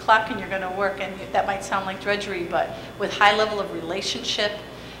 6 o'clock and you're going to work, and that might sound like drudgery, but with high level of relationship,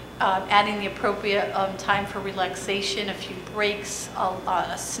 adding the appropriate time for relaxation, a few breaks,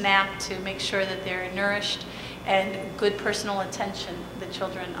 a snack to make sure that they're nourished, and good personal attention. The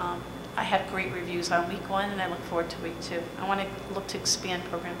children, I had great reviews on week 1, and I look forward to week 2. I want to look to expand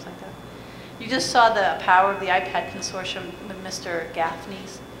programs like that. You just saw the power of the iPad Consortium with Mr.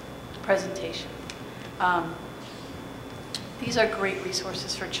 Gaffney's presentation. These are great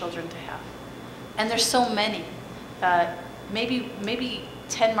resources for children to have. And there's so many. Maybe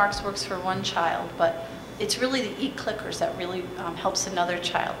 10 marks works for one child, but it's really the e-clickers that really helps another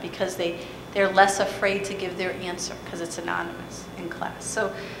child, because they're less afraid to give their answer because it's anonymous in class.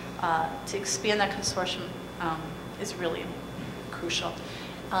 So to expand that consortium is really crucial.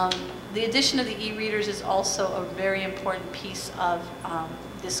 The addition of the e-readers is also a very important piece of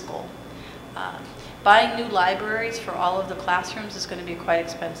this goal. Buying new libraries for all of the classrooms is going to be quite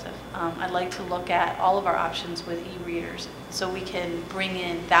expensive. I'd like to look at all of our options with e-readers so we can bring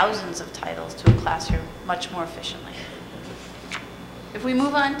in thousands of titles to a classroom much more efficiently. If we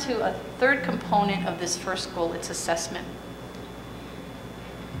move on to a third component of this first goal, it's assessment.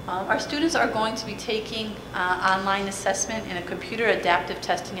 Our students are going to be taking online assessment in a computer adaptive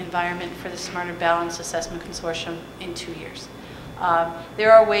testing environment for the Smarter Balance Assessment Consortium in 2 years.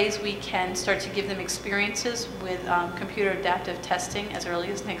 There are ways we can start to give them experiences with computer adaptive testing as early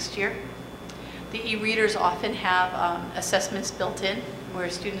as next year. The e-readers often have assessments built in where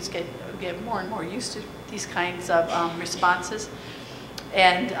students get more and more used to these kinds of responses.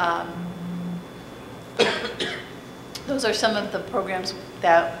 And those are some of the programs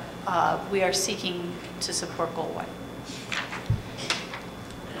that we are seeking to support Goal 1.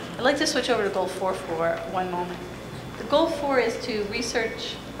 I'd like to switch over to Goal 4 for one moment. The Goal 4 is to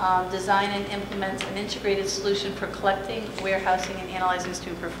research, design, and implement an integrated solution for collecting, warehousing, and analyzing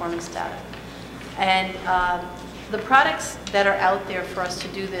student performance data. And the products that are out there for us to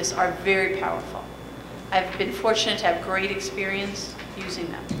do this are very powerful. I've been fortunate to have great experience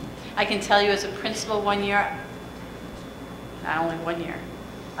using them. I can tell you as a principal 1 year, not only 1 year,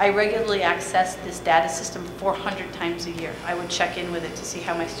 I regularly access this data system 400 times a year. I would check in with it to see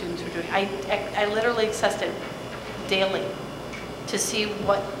how my students were doing. I literally accessed it daily to see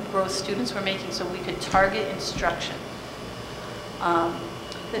what growth students were making so we could target instruction.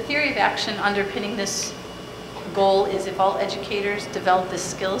 The theory of action underpinning this goal is if all educators develop the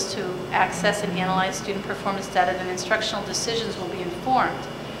skills to access and analyze student performance data, then instructional decisions will be informed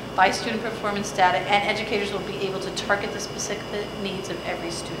by student performance data, and educators will be able to target the specific needs of every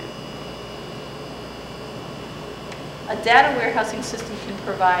student. A data warehousing system can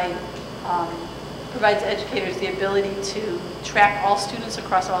provides educators the ability to track all students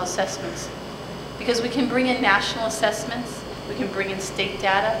across all assessments, because we can bring in national assessments, we can bring in state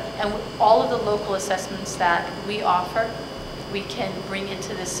data, and all of the local assessments that we offer, we can bring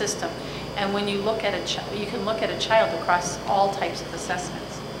into this system. And when you look at you can look at a child across all types of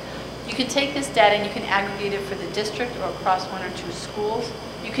assessments. You can take this data and you can aggregate it for the district or across 1 or 2 schools.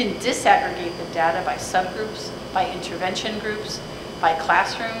 You can disaggregate the data by subgroups, by intervention groups, by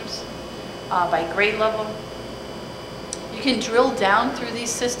classrooms, by grade level. You can drill down through these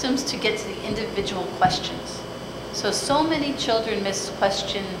systems to get to the individual questions. So many children miss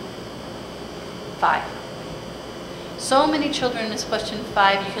question 5. So many children miss question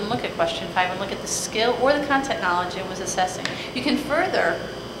 5. You can look at question 5 and look at the skill or the content knowledge it was assessing. You can further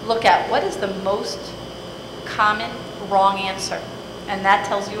look at what is the most common wrong answer. And that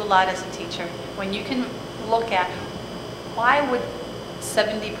tells you a lot as a teacher. When you can look at why would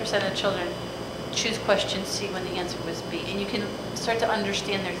 70% of children choose question C when the answer was B, and you can start to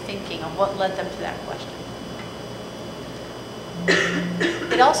understand their thinking of what led them to that question.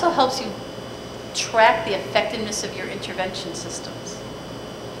 It also helps you track the effectiveness of your intervention systems.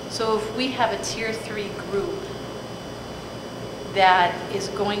 So if we have a tier 3 group that is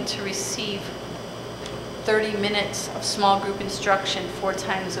going to receive 30 minutes of small group instruction 4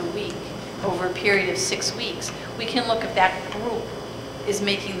 times a week over a period of 6 weeks, we can look if that group is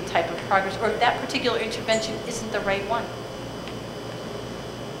making the type of progress, or if that particular intervention isn't the right one.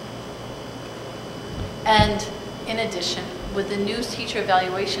 And in addition, with the new teacher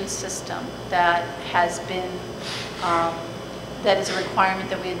evaluation system that has been, that is a requirement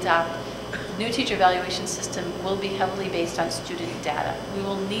that we adopt, the new teacher evaluation system will be heavily based on student data. We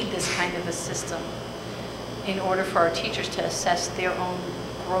will need this kind of a system in order for our teachers to assess their own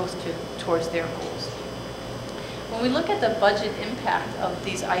growth towards their goals. When we look at the budget impact of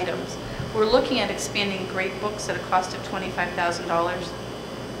these items, we're looking at expanding grade books at a cost of $25,000,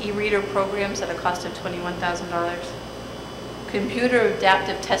 e-reader programs at a cost of $21,000, computer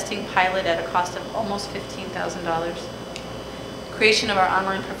adaptive testing pilot at a cost of almost $15,000, creation of our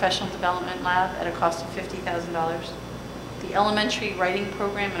online professional development lab at a cost of $50,000, the elementary writing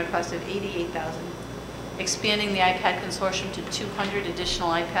program at a cost of $88,000, expanding the iPad consortium to 200 additional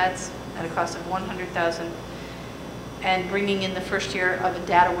iPads at a cost of $100,000, and bringing in the first year of a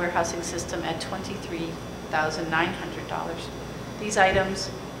data warehousing system at $23,900. These items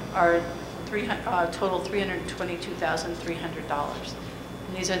are total $322,300.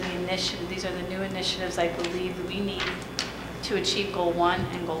 And these are the new initiatives I believe we need to achieve Goal 1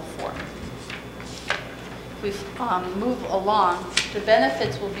 and Goal 4. We've moved along. The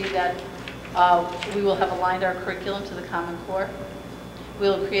benefits will be that we will have aligned our curriculum to the Common Core. We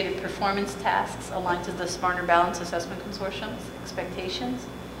will have created performance tasks aligned to the Smarter Balance Assessment Consortium's expectations.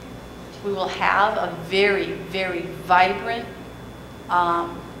 We will have a very, very vibrant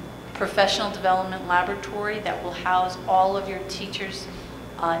professional development laboratory that will house all of your teachers,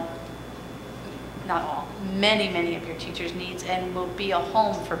 not all, many of your teachers' needs, and will be a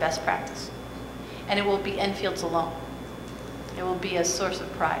home for best practice. And it will be Enfield's alone. It will be a source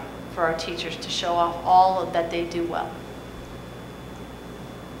of pride for our teachers to show off all of that they do well.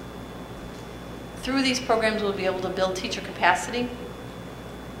 Through these programs, we'll be able to build teacher capacity,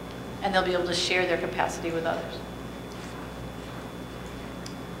 and they'll be able to share their capacity with others.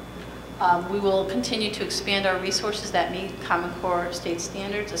 We will continue to expand our resources that meet Common Core state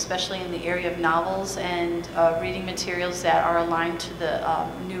standards, especially in the area of novels and reading materials that are aligned to the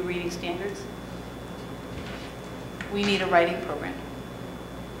new reading standards. We need a writing program.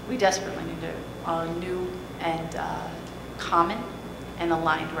 We desperately need a new and common and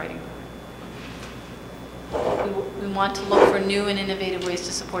aligned writing program. We want to look for new and innovative ways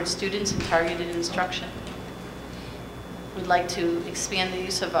to support students in targeted instruction. We'd like to expand the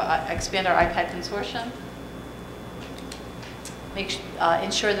use of expand our iPad consortium.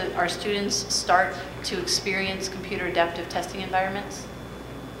 Ensure that our students start to experience computer adaptive testing environments,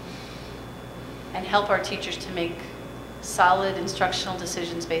 and help our teachers to make solid instructional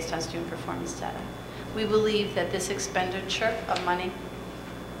decisions based on student performance data. We believe that this expenditure of money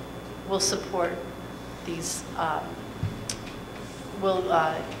will support these,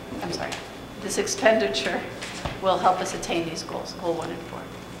 this expenditure will help us attain these goals, Goal 1 and 4.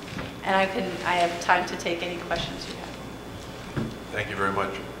 And I have time to take any questions you have. Thank you very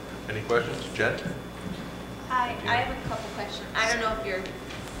much. Any questions? Jen? Hi, I have a couple questions. I don't know if you're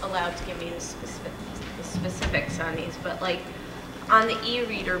allowed to give me the specifics on these, but like on the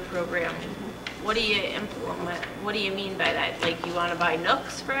e-reader program, what do you implement? What do you mean by that? Like you want to buy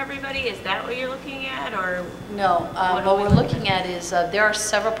Nooks for everybody? Is that what you're looking at, or? No, what we're looking at is there are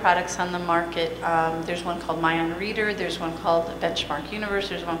several products on the market. There's one called My Own Reader, there's one called Benchmark Universe,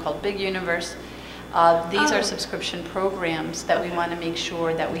 there's one called Big Universe. These are subscription programs that we want to make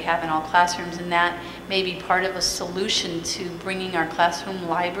sure that we have in all classrooms, and that may be part of a solution to bringing our classroom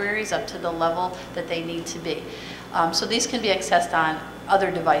libraries up to the level that they need to be. So these can be accessed on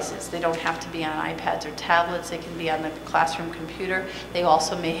other devices. They don't have to be on iPads or tablets. They can be on the classroom computer. They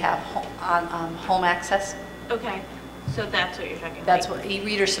also may have home access. Okay, so that's what you're talking about. That's what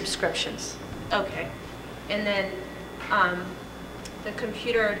e-reader subscriptions. Okay, and then the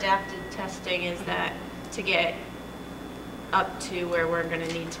computer adapted testing, is that to get up to where we're going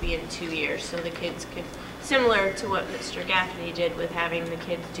to need to be in 2 years, so the kids could, similar to what Mr. Gaffney did with having the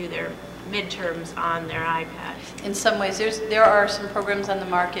kids do their midterms on their iPads. In some ways, there are some programs on the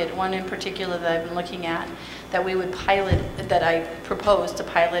market, one in particular that I've been looking at, that we would pilot, that I propose to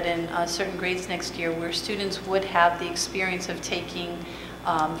pilot in certain grades next year, where students would have the experience of taking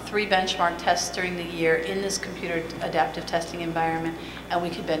 3 benchmark tests during the year in this computer adaptive testing environment, and we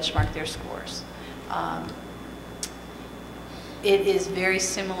could benchmark their scores. It is very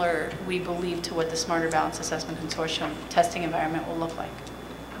similar, we believe, to what the Smarter Balance Assessment Consortium testing environment will look like.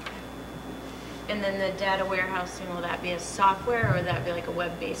 And then the data warehousing, will that be a software, or would that be like a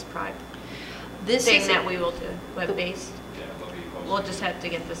web-based product? This thing is that we will do, web-based? Yeah, it'll be hosted. We'll just have to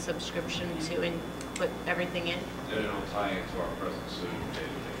get the subscription to and put everything in? And it'll tie into our present student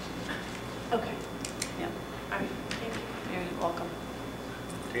database. Okay. Yeah. All right, thank you. You're welcome.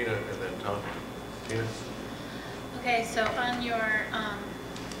 Tina and then Tom. Tina? Okay, so on your,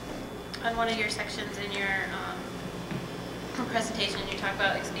 on one of your sections in your presentation, you talk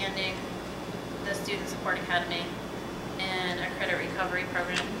about expanding the Student Support Academy and a credit recovery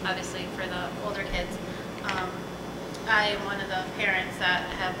program, obviously for the older kids. I am one of the parents that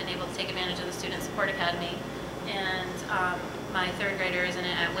have been able to take advantage of the Student Support Academy, and my third grader is in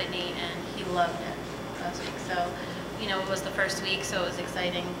it at Whitney, and he loved it last week. So, you know, it was the first week, so it was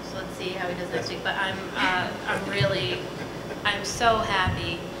exciting. So let's see how he does next week. But I'm so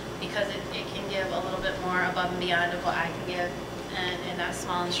happy because it can give a little bit more above and beyond of what I can give, and that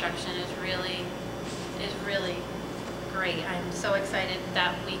small instruction is really great. I'm so excited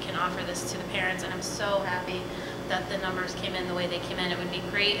that we can offer this to the parents, and I'm so happy that the numbers came in the way they came in. It would be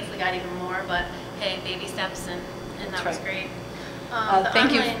great if we got even more, but hey, baby steps, and that was great.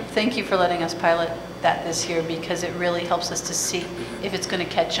 Thank you for letting us pilot that this year, because it really helps us to see if it's going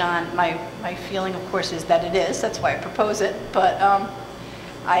to catch on. My feeling, of course, is that it is. That's why I propose it. But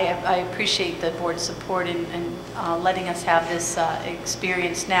I appreciate the board's support in letting us have this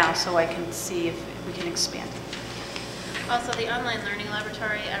experience now, so I can see if we can expand. Also, the online learning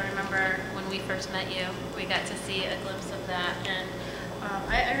laboratory, I remember when we first met you, we got to see a glimpse of that, and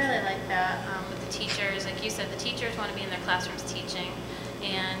I really like that with the teachers. Like you said, the teachers want to be in their classrooms teaching,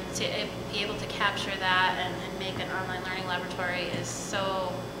 and to be able to capture that and make an online learning laboratory is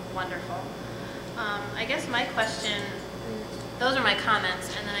so wonderful. I guess my question, those are my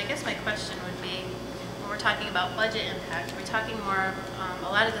comments, and then I guess my question would be, when we're talking about budget impact, we're talking more,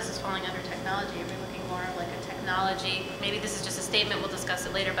 a lot of this is falling under technology. Are we looking more like a technology, maybe this is just a statement, we'll discuss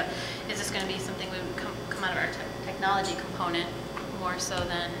it later, but is this going to be something we would come out of our technology component more so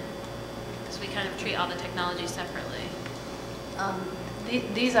than, because we kind of treat all the technology separately?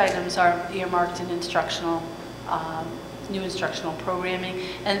 These items are earmarked in instructional, new instructional programming,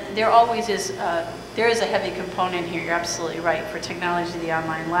 and there always is, there is a heavy component here, you're absolutely right, for technology, the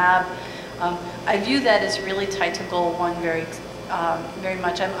online lab. I view that as really tied to goal 1 very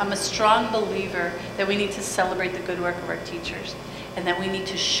much. I'm a strong believer that we need to celebrate the good work of our teachers, and that we need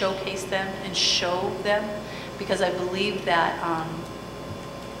to showcase them and show them, because I believe that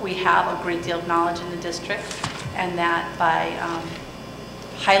we have a great deal of knowledge in the district, and that by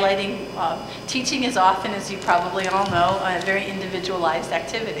highlighting, teaching is often, as you probably all know, a very individualized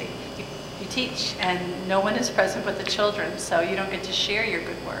activity. You teach, and no one is present but the children, so you don't get to share your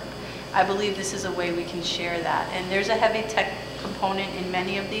good work. I believe this is a way we can share that. And there's a heavy tech component in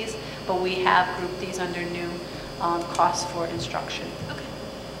many of these, but we have grouped these under new costs for instruction. Okay.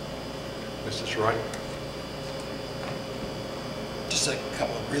 Mrs. Roy? Just a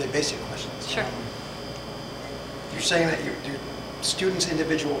couple of really basic questions. Sure. You're saying that your students'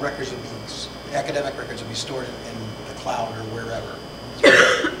 individual records will be, academic records will be stored in the cloud or wherever.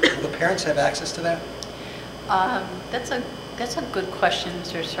 Will the parents have access to that? That's a good question,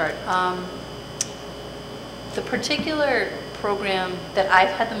 Mr. Sart. The particular program that I've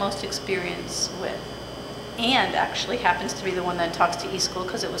had the most experience with, and actually happens to be the one that talks to eSchool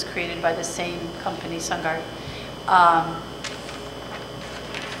because it was created by the same company, SunGard.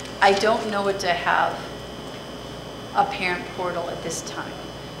 I don't know it to have a parent portal at this time.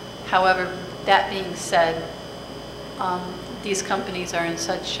 However, that being said, these companies are in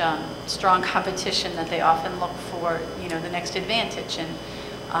such strong competition that they often look for, the next advantage. And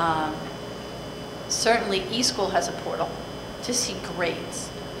certainly eSchool has a portal to see grades.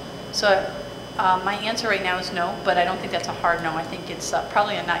 So my answer right now is no, but I don't think that's a hard no. I think it's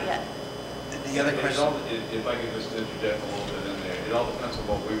probably a not yet. The other question? If I could just interject a little bit in there, it all depends on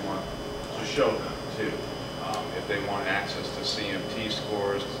what we want to show them too. If they want access to CMT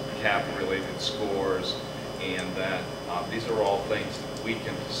scores, CAP-related scores, and that these are all things that we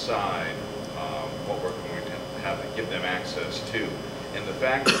can decide what we're going to have to give them access to. And the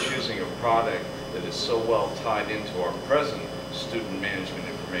fact of choosing a product that is so well tied into our present student management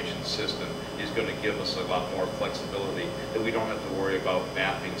information system is going to give us a lot more flexibility that we don't have to worry about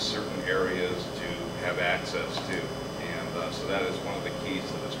mapping certain areas to have access to. And so that is one of the keys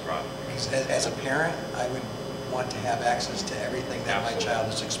to this product. As a parent, I would want to have access to everything that my child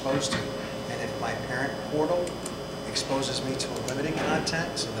is exposed to. And if my parent portal exposes me to a limited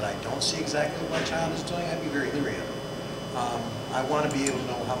content so that I don't see exactly what my child is doing, I'd be very leery of it. I want to be able to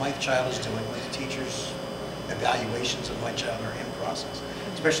know how my child is doing, what the teachers' evaluations of my child are in process,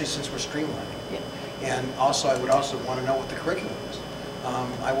 especially since we're streamlining. Yeah. And also, I would also want to know what the curriculum is.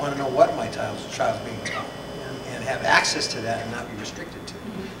 I want to know what my child's being taught and have access to that and not be restricted to.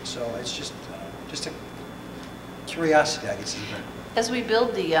 So it's just a curiosity, I guess. As we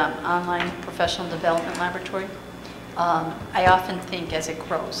build the online professional development laboratory, I often think as it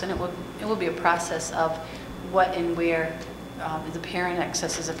grows, and it will be a process of what and where the parent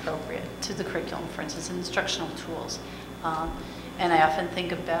access is appropriate to the curriculum, for instance, instructional tools. And I often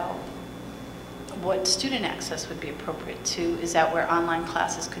think about what student access would be appropriate to. Is that where online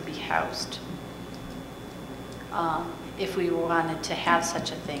classes could be housed? If we wanted to have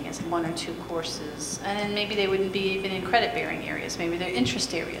such a thing as 1 or 2 courses, and then maybe they wouldn't be even in credit-bearing areas, maybe they're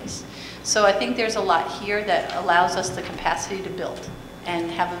interest areas. So I think there's a lot here that allows us the capacity to build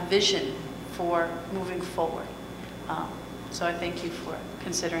and have a vision for moving forward. So I thank you for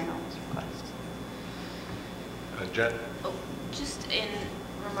considering all those requests. Jen? Oh, just in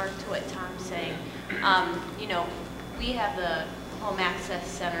remark to what Tom's saying, you know, we have the home access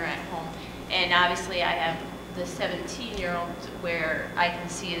center at home, and obviously I have the 17-year-old where I can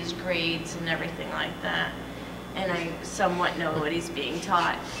see his grades and everything like that, and I somewhat know what he's being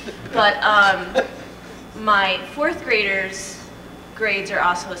taught. But my 4th graders' grades are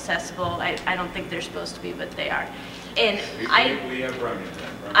also accessible. I don't think they're supposed to be, but they are. And we have Remy then.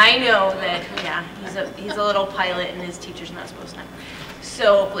 I know that, yeah, he's a little pilot and his teacher's not supposed to know.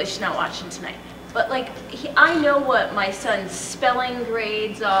 So hopefully she's not watching tonight. But like, I know what my son's spelling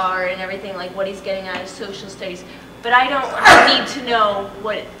grades are and everything, like what he's getting out of social studies, but I don't need to know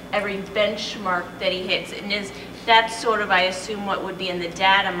what every benchmark that he hits. And that's sort of, I assume, what would be in the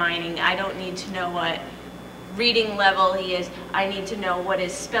data mining. I don't need to know what reading level he is. I need to know what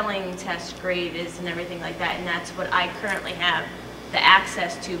his spelling test grade is and everything like that, and that's what I currently have the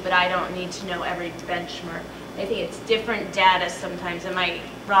access to, but I don't need to know every benchmark. I think it's different data sometimes. Am I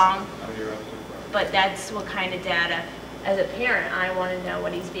wrong? Oh, you're absolutely right. But that's what kind of data, as a parent, I want to know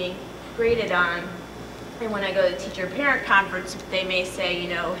what he's being graded on. And when I go to teacher-parent conference, they may say, you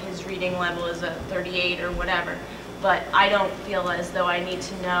know, his reading level is a 38 or whatever. But I don't feel as though I need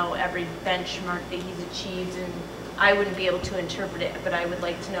to know every benchmark that he's achieved, and I wouldn't be able to interpret it, but I would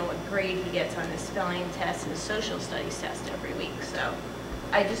like to know what grade he gets on his spelling test and his social studies test every week. So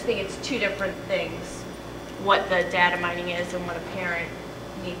I just think it's 2 different things, what the data mining is and what a parent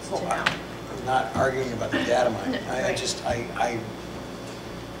needs to know. I'm not arguing about the data mining.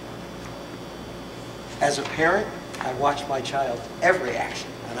 As a parent, I watch my child every action,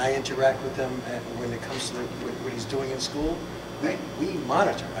 and I interact with them when it comes to what he's doing in school. We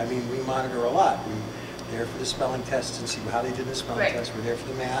monitor. I mean, we monitor a lot. We're there for the spelling tests and see how they did the spelling tests. We're there for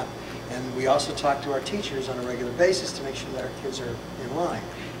the math. And we also talk to our teachers on a regular basis to make sure that our kids are in line.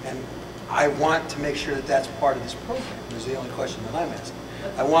 And I want to make sure that that's part of this program, is the only question that I'm asking.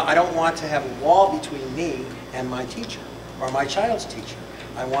 I don't want to have a wall between me and my teacher, or my child's teacher.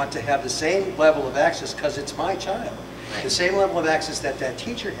 I want to have the same level of access, because it's my child, the same level of access that that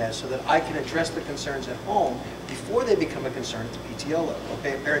teacher has, so that I can address the concerns at home before they become a concern at the PTO level,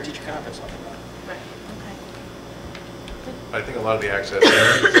 okay, parent-teacher conference level. I think a lot of the access,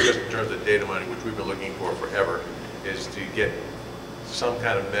 just in terms of data mining, which we've been looking for forever, is to get some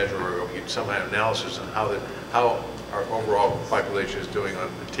kind of measure or get some kind of analysis on how our overall population is doing on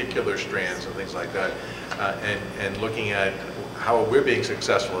particular strands and things like that, and looking at how we're being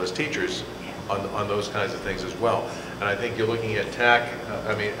successful as teachers on those kinds of things as well. And I think you're looking at TAC,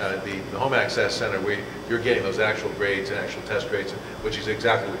 the Home Access Center, where you're getting those actual grades and actual test grades, which is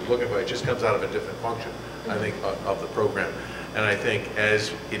exactly what you're looking for. It just comes out of a different function, I think, of the program. And I think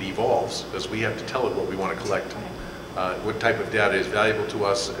as it evolves, because we have to tell it what we want to collect, what type of data is valuable to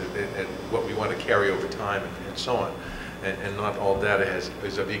us, and what we want to carry over time, and so on. And not all data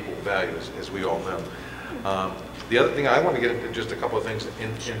is of equal value, as we all know. The other thing, I want to get into just a couple of things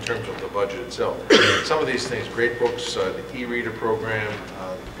in terms of the budget itself. Some of these things, grade books, the e-reader program,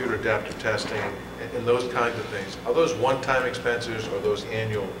 computer adaptive testing, and those kinds of things, are those one-time expenses or those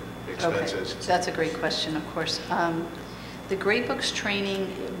annual expenses? Okay. That's a great question, of course. The grade books training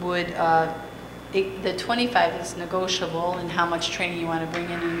would, the 25 is negotiable in how much training you want to bring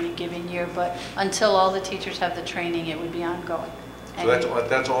in a given year, but until all the teachers have the training, it would be ongoing. So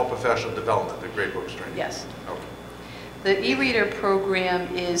that's all professional development, the grade books training? Yes. Okay. The e-reader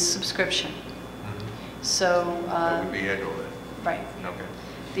program is subscription. So that would be annual then? Right. Okay.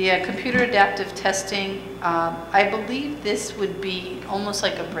 The computer adaptive testing, I believe this would be almost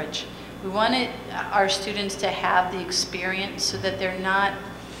like a bridge. We wanted our students to have the experience so that they're not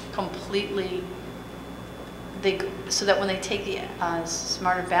completely, so that when they take the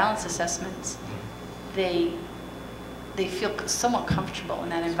Smarter Balance assessments, they feel somewhat comfortable in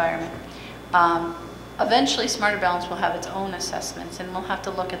that environment. Eventually, Smarter Balance will have its own assessments, and we'll have to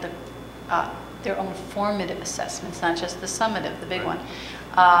look at their own formative assessments, not just the summative, the big one.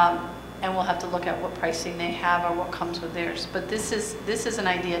 And we'll have to look at what pricing they have or what comes with theirs. But this is an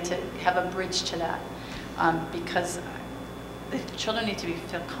idea to have a bridge to that. because the children need to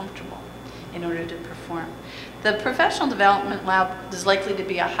feel comfortable in order to perform. The professional development lab is likely to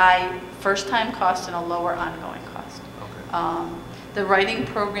be a high first-time cost and a lower ongoing cost. Okay. The writing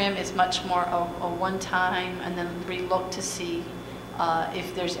program is much more a one-time, and then re-look to see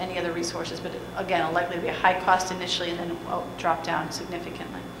if there's any other resources. But again, likely to be a high cost initially, and then drop down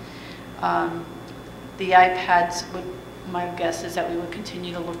significantly. The iPads, my guess is that we would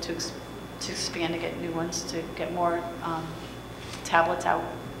continue to look to expand to get new ones, to get more tablets out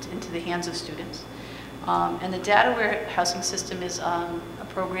into the hands of students. And the data warehousing system is a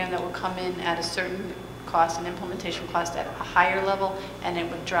program that will come in at a certain cost, an implementation cost at a higher level, and it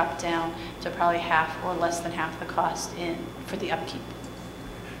would drop down to probably half or less than half the cost for the upkeep.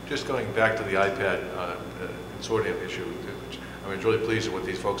 Just going back to the iPad consortium issue, I was really pleased with what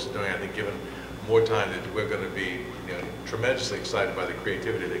these folks are doing. I think given more time, that we're going to be tremendously excited by the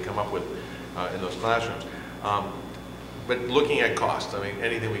creativity they come up with in those classrooms. But looking at cost, I mean,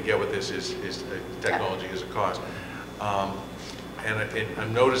 anything we get with this is technology is a cost. And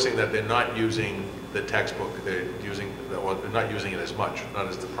I'm noticing that they're not using the textbook. They're not using it as much, not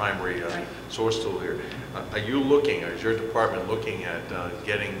as the primary source tool here. Are you looking, or is your department looking at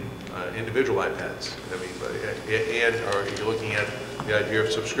getting individual iPads? I mean, and are you looking at the idea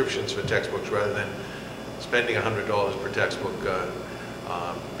of subscriptions for textbooks rather than spending $100 per textbook?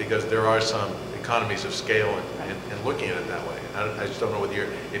 Because there are some economies of scale in looking at it that way. I just don't know whether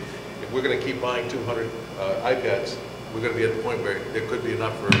if we're going to keep buying 200 iPads, we're going to be at the point where there could be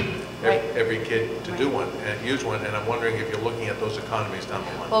enough for every kid to do one and use one, and I'm wondering if you're looking at those economies down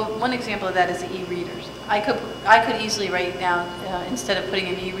the line. Well, one example of that is the e-readers. I could easily right now, instead of putting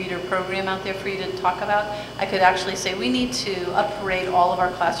an e-reader program out there for you to talk about, I could actually say we need to upgrade all of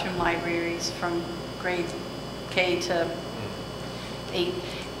our classroom libraries from grade K to 8,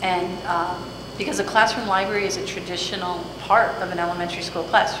 and because a classroom library is a traditional part of an elementary school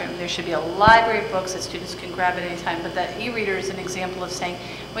classroom. There should be a library of books that students can grab at any time, but that e-reader is an example of saying,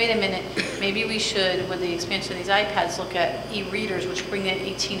 wait a minute, maybe we should, with the expansion of these iPads, look at e-readers, which bring in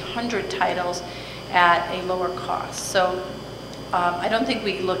 1,800 titles at a lower cost. So I don't think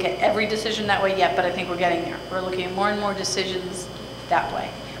we look at every decision that way yet, but I think we're getting there. We're looking at more and more decisions that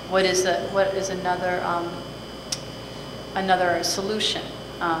way. What is another solution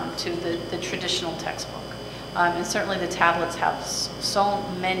to the traditional textbook? And certainly the tablets have so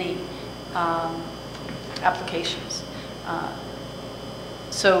many applications.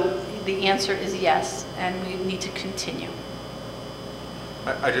 So the answer is yes, and we need to continue.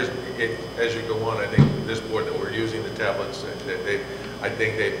 As you go on, I think this board that we're using the tablets, I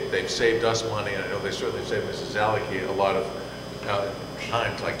think they've saved us money, and I know they certainly saved Mrs. Zalaki a lot of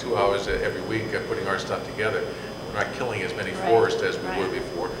time, like 2 hours every week putting our stuff together. We're not killing as many forests as we were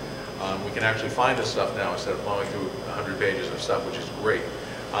before. We can actually find this stuff now instead of plowing through 100 pages of stuff, which is great.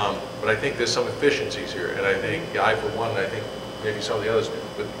 But I think there's some efficiencies here, and I think I, for one, I think maybe some of the others,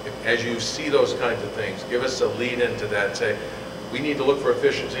 but as you see those kinds of things, give us a lead into that and say, we need to look for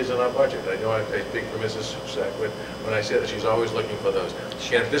efficiencies in our budget. I know I speak for Mrs. Susak, but when I say that, she's always looking for those.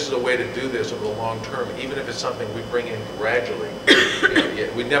 And if this is a way to do this over the long term, even if it's something we bring in gradually,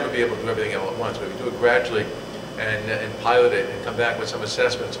 we'd never be able to do everything all at once, but if we do it gradually and pilot it and come back with some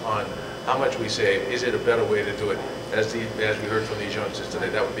assessments on how much we save, is it a better way to do it? As we heard from these youngsters today,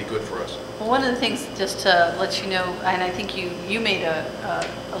 that would be good for us. Well, one of the things, just to let you know, and I think you made a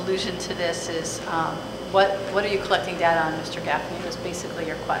allusion to this, is what are you collecting data on, Mr. Gaffney, was basically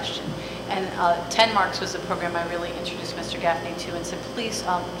your question. And 10 Marks was the program I really introduced Mr. Gaffney to and said, please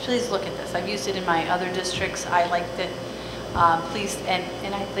look at this. I've used it in my other districts. I liked it. Please,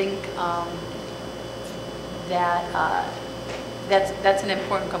 and I think that's an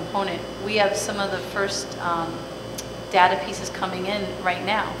important component. We have some of the first data pieces coming in right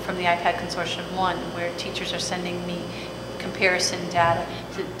now from the iPad Consortium 1, where teachers are sending me comparison data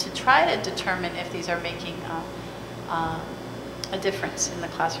to try to determine if these are making a difference in the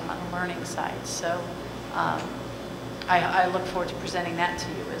classroom on the learning side. So I look forward to presenting that to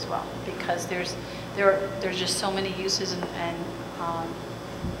you as well, because there's just so many uses and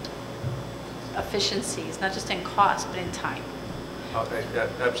efficiencies, not just in cost, but in time. Okay, yeah,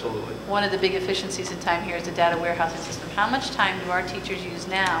 absolutely. One of the big efficiencies in time here is the data warehousing system. How much time do our teachers use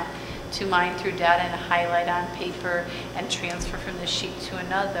now to mine through data and highlight on paper and transfer from this sheet to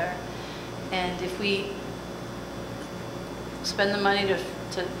another? And if we spend the money to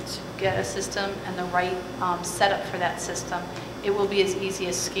get a system and the right setup for that system, it will be as easy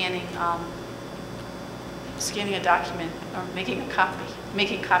as scanning a document or making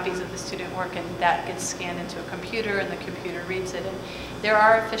copies of the student work, and that gets scanned into a computer and the computer reads it. And there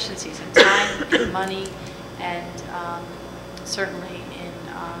are efficiencies in time and money and certainly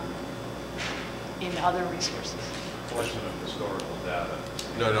in other resources. Collection of historical data.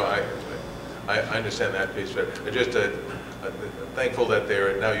 No, I understand that piece, but I'm just thankful that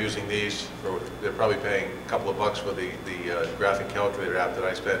they're now using these. They're probably paying a couple of bucks for the graphic calculator app that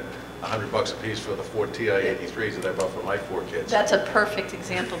I spent $100 a piece for the 4 TI-83s that I bought for my 4 kids. That's a perfect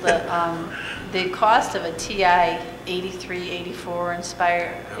example. The cost of a TI-83, 84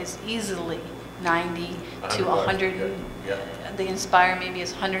 Inspire is easily 90 to 100. Yeah. The Inspire maybe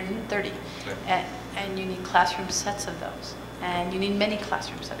is 130. And you need classroom sets of those. And you need many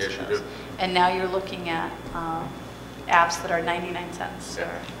classroom sets Yes, of you those. do. And now you're looking at apps that are 99 cents or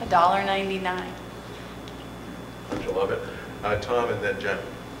 $1.99. Don't you love it? Tom and then Jen.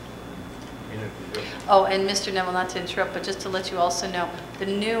 Oh, and Mr. Neville, not to interrupt, but just to let you also know, the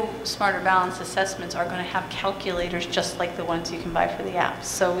new Smarter Balance assessments are going to have calculators just like the ones you can buy for the apps.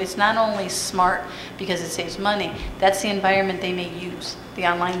 So it's not only smart because it saves money, that's the environment they may use. The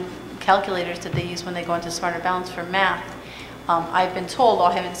online calculators that they use when they go into Smarter Balance for math. I've been told,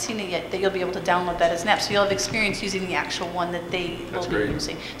 although I haven't seen it yet, that you'll be able to download that as an app. So you'll have experience using the actual one that they will be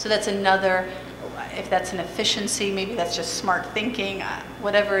using. So that's another, if that's an efficiency, maybe that's just smart thinking,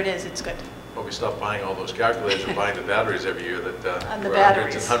 whatever it is, it's good. Well, we stopped buying all those calculators and buying the batteries every year that And the were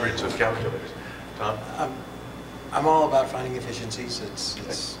batteries. hundreds of calculators. Tom? I'm all about finding efficiencies.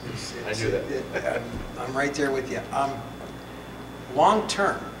 I knew that. I'm right there with you. Long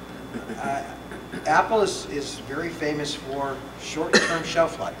term, Apple is very famous for short-term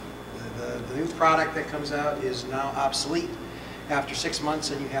shelf life. The new product that comes out is now obsolete after 6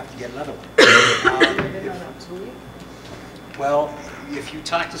 months, and you have to get another one. Well, if you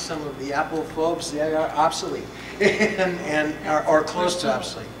talk to some of the Apple folks, they are obsolete or close to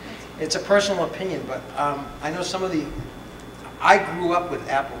obsolete. It's a personal opinion, but I know some of I grew up with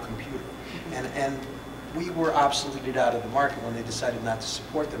Apple Computer, and we were obsoleted out of the market when they decided not to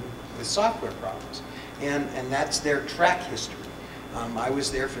support them with software problems. And that's their track history. I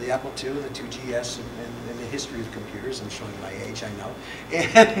was there for the Apple II and the 2GS and the history of computers. I'm showing my age, I know.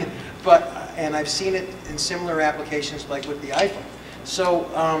 And I've seen it in similar applications like with the iPhone. So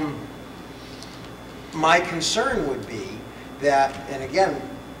my concern would be that, and again,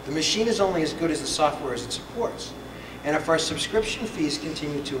 the machine is only as good as the software as it supports. And if our subscription fees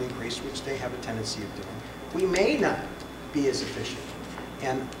continue to increase, which they have a tendency of doing, we may not be as efficient.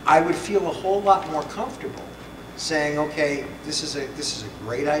 And I would feel a whole lot more comfortable saying, okay, this is a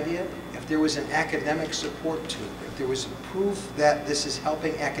great idea. If there was an academic support to it, if there was proof that this is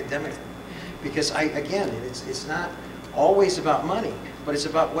helping academically. Because again, it's not always about money, but it's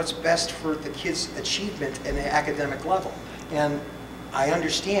about what's best for the kids' achievement at an academic level. And I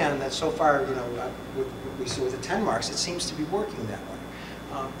understand that so far, what we see with the 10 marks, it seems to be working that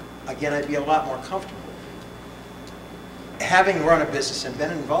way. Again, I'd be a lot more comfortable. Having run a business and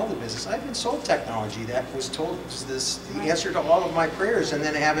been involved in business, I've been sold technology that was told was the answer to all of my prayers, and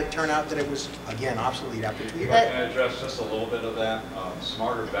then have it turn out that it was, again, obsolete after 2 years. If I can address just a little bit of that,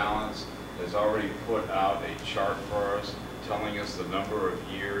 Smarter Balance has already put out a chart for us telling us the number of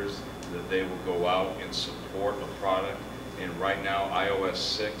years that they will go out in support of product. And right now, iOS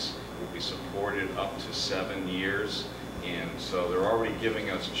 6 will be supported up to 7 years. And so they're already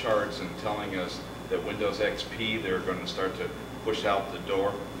giving us charts and telling us that Windows XP, they're going to start to push out the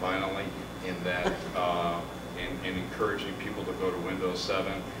door finally, in that, and encouraging people to go to Windows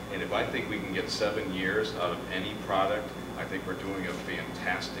 7. And if I think we can get 7 years out of any product, I think we're doing a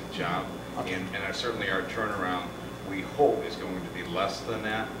fantastic job. Okay. And certainly our turnaround, we hope, is going to be less than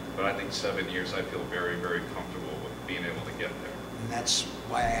that. But I think 7 years, I feel very, very comfortable with being able to get there. And that's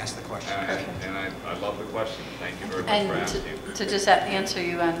why I asked the question. And I love the question. Thank you very much for And asking. to just answer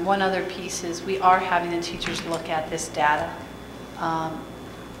you on one other piece is we are having the teachers look at this data.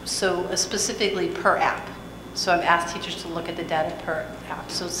 So specifically per app. So I've asked teachers to look at the data per app.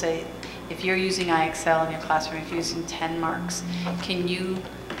 So say if you're using IXL in your classroom, if you're using 10 marks, can you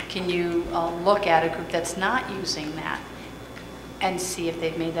look at a group that's not using that and see if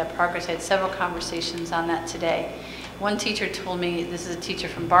they've made that progress? I had several conversations on that today. One teacher told me, this is a teacher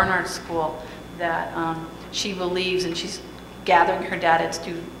from Barnard School, that she believes, and she's gathering her data, it's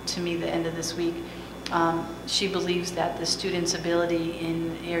due to me the end of this week, she believes that the student's ability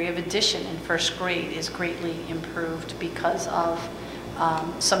in the area of addition in first grade is greatly improved because of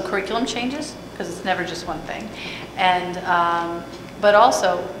some curriculum changes, because it's never just one thing, and but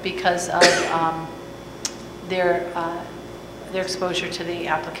also because of their exposure to the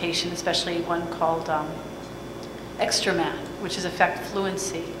application, especially one called Extra Math, which is affect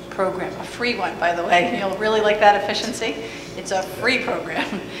fluency program, a free one, by the way. You'll really like that efficiency. It's a free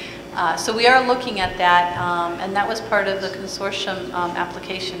program. So we are looking at that, and that was part of the consortium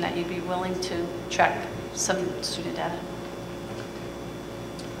application, that you'd be willing to track some student data.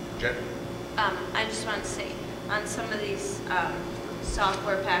 Jen? I just want to say, on some of these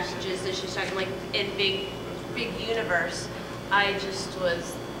software packages that she's talking, like in Big Universe, I just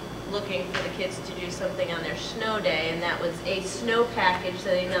was looking for the kids to do something on their snow day, and that was a snow package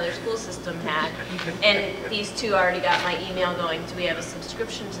that another school system had. And these two already got my email going, do we have a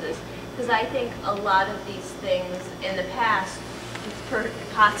subscription to this? Because I think a lot of these things in the past,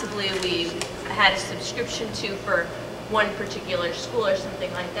 possibly we had a subscription to for one particular school or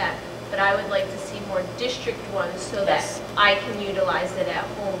something like that. But I would like to see more district ones so that I can utilize it at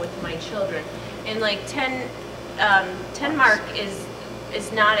home with my children. And like 10Mark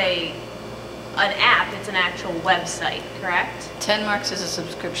is not an app, it's an actual website, correct? 10Marks is a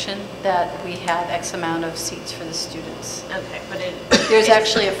subscription that we have X amount of seats for the students. Okay, but there's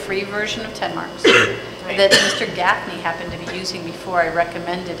actually a free version of 10Marks that Mr. Gaffney happened to be using before I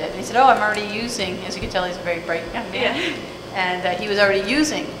recommended it. And he said, oh, I'm already using, as you can tell, he's a very bright young man. Yeah. And he was already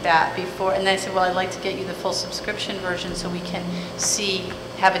using that before. And then I said, well, I'd like to get you the full subscription version so we can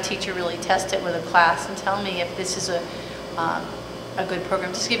have a teacher really test it with a class and tell me if this is a good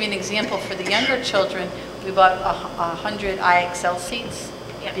program. Just to give you an example, for the younger children, we bought 100 IXL seats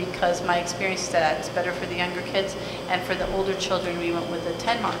because my experience is that it's better for the younger kids. And for the older children, we went with the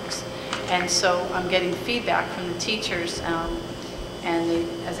 10Marks. And so I'm getting feedback from the teachers. And they,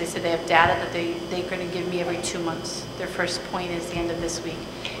 as I said, they have data that they're going to give me every 2 months. Their first point is the end of this week.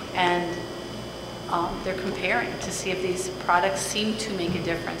 And they're comparing to see if these products seem to make a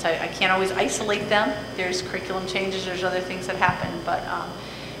difference. I can't always isolate them. There's curriculum changes, there's other things that happen, but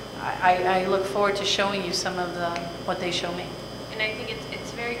I look forward to showing you some of what they show me. And I think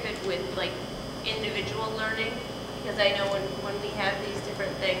it's very good with like individual learning, because I know when we have these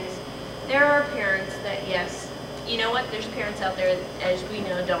different things, there are parents that, yes, you know what, there's parents out there, as we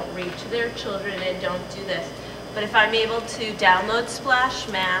know, don't read to their children and don't do this. But if I'm able to download Splash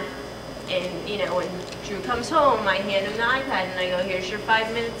Math, and you know, when Drew comes home, I hand him the iPad and I go, here's your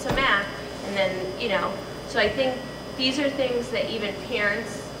 5 minutes of math. And then, you know, so I think these are things that even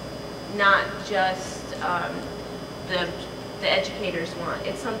parents, not just the educators want.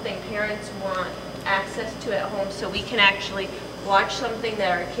 It's something parents want access to at home, so we can actually watch something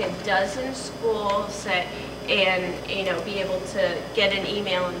that our kid does in school, and you know, be able to get an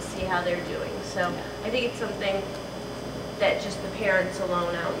email and see how they're doing. So I think it's something that just the parents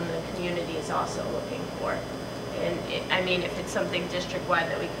alone out in the community is also looking for. And I mean, if it's something district-wide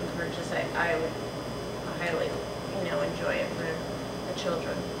that we can purchase, I would highly, you know, enjoy it for the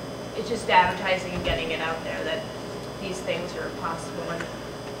children. It's just advertising and getting it out there that these things are possible and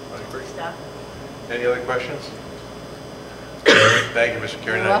stuff. Any other questions? Thank you, Mr.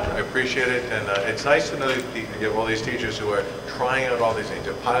 Kieran. I appreciate it, and it's nice to know that you have all these teachers who are trying out all these things,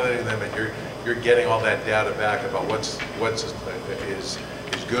 you're piloting them, and you're getting all that data back about what is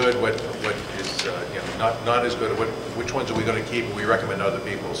good, what is you know, not as good, which ones are we going to keep, and we recommend to other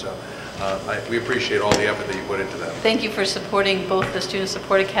people. So we appreciate all the effort that you put into that. Thank you for supporting both the Student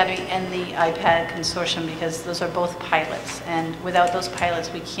Support Academy and the iPad Consortium, because those are both pilots, and without those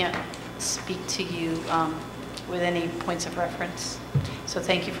pilots, we can't speak to you with any points of reference. So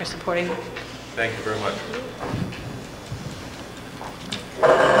thank you for supporting them. Thank you very much.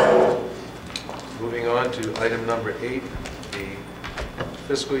 Moving on to item number 8, the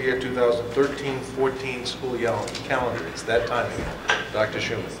fiscal year 2013-14 school calendar. It's that time again. Dr.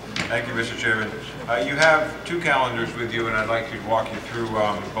 Schumann. Thank you, Mr. Chairman. You have two calendars with you, and I'd like to walk you through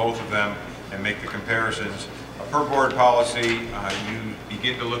both of them and make the comparisons. Per board policy, you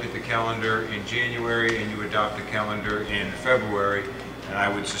begin to look at the calendar in January and you adopt the calendar in February. And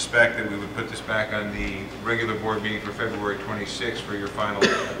I would suspect that we would put this back on the regular board meeting for February 26th for your final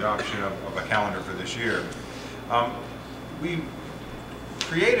adoption of a calendar for this year. We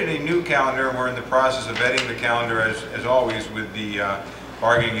created a new calendar, and we're in the process of vetting the calendar, as always, with the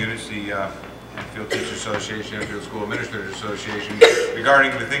bargaining units, the Enfield Teachers Association, Enfield School Administrators Association,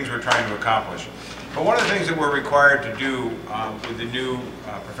 regarding the things we're trying to accomplish. But one of the things that we're required to do with the new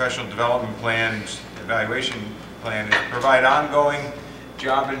professional development plans, evaluation plan, is provide ongoing,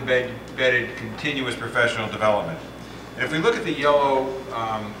 job-embedded, continuous professional development. And if we look at the yellow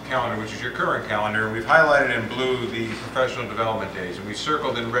calendar, which is your current calendar, we've highlighted in blue the professional development days, and we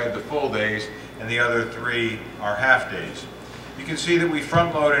circled in red the full days, and the other 3 are half days. You can see that we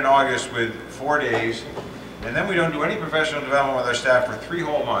front load in August with 4 days, and then we don't do any professional development with our staff for 3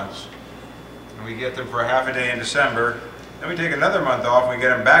 whole months. And we get them for half a day in December, Then we take another month off, we get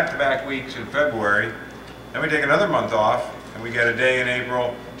them back-to-back weeks in February. Then we take another month off, and we get a day in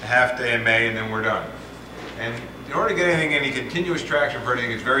April, a half day in May, and then we're done. And in order to get any continuous traction for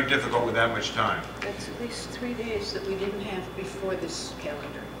anything, it's very difficult with that much time. That's at least 3 days that we didn't have before this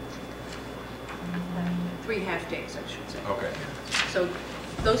calendar. 3 half days, I should say. Okay. So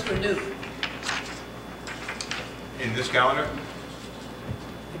those were new. In this calendar?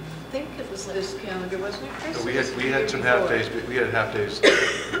 I think it was this calendar, wasn't it, Chris? So we had some half days, we had half days the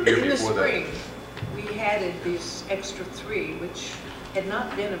year In the before that. spring, we added these extra 3, which had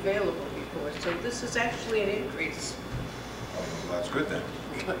not been available before. So this is actually an increase. Oh, well, that's good then.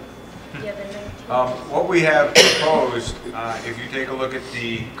 Yeah, the 19th. What we have proposed, if you take a look at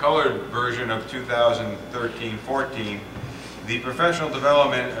the colored version of 2013-14, the professional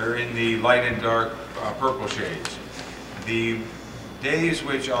development are in the light and dark purple shades. The days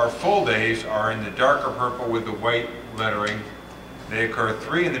which are full days are in the darker purple with the white lettering. They occur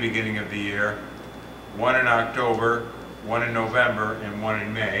 3 in the beginning of the year, 1 in October, 1 in November, and 1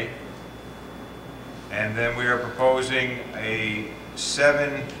 in May. And then we are proposing a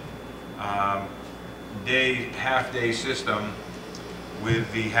 7 half-day system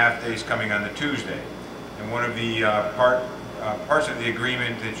with the half-days coming on the Tuesday. And one of the parts of the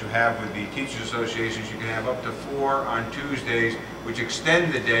agreement that you have with the Teachers Associations, you can have up to 4 on Tuesdays, which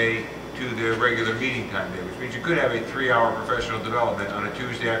extend the day to their regular meeting time day, which means you could have a 3-hour professional development on a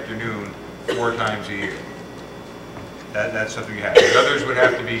Tuesday afternoon 4 times a year. That's something you have. The others would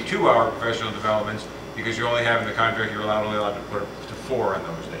have to be 2-hour professional developments because you only have in the contract you're only allowed to put up to 4 on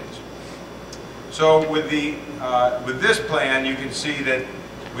those days. So with this plan, you can see that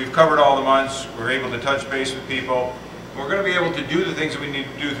we've covered all the months. We're able to touch base with people. We're going to be able to do the things that we need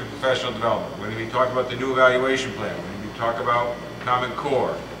to do through professional development. We're going to be talking about the new evaluation plan. We're going to be talking about Common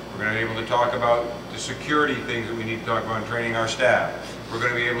Core. We're going to be able to talk about the security things that we need to talk about in training our staff. We're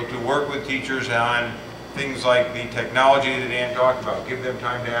going to be able to work with teachers on things like the technology that Dan talked about, give them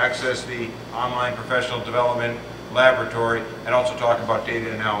time to access the online professional development laboratory, and also talk about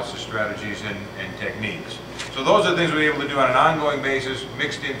data analysis strategies and techniques. So those are things we're able to do on an ongoing basis,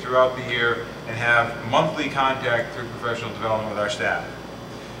 mixed in throughout the year, and have monthly contact through professional development with our staff.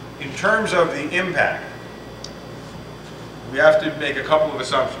 In terms of the impact, we have to make a couple of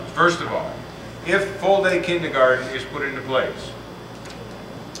assumptions. First of all, if full-day kindergarten is put into place,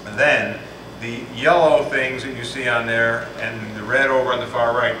 then the yellow things that you see on there and the red over on the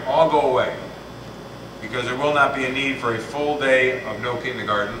far right all go away, because there will not be a need for a full day of no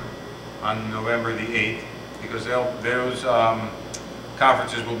kindergarten on November the 8th, because those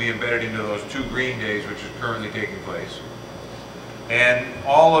conferences will be embedded into those 2 green days which are currently taking place. And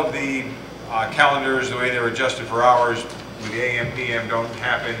all of the calendars, the way they're adjusted for hours with the AM, PM don't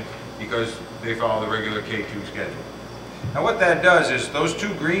happen because they follow the regular K2 schedule. Now what that does is those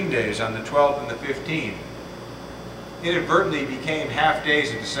 2 green days on the 12th and the 15th inadvertently became half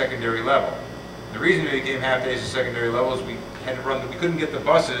days at the secondary level. The reason they became half days at secondary level is we couldn't get the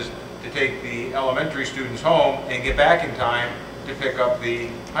buses to take the elementary students home and get back in time to pick up the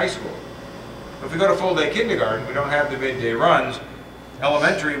high school. If we go to full day kindergarten, we don't have the midday runs.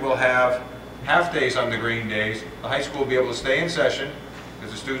 Elementary will have half days on the green days. The high school will be able to stay in session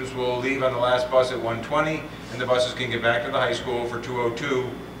because the students will leave on the last bus at 1:20, and the buses can get back to the high school for 2:02 to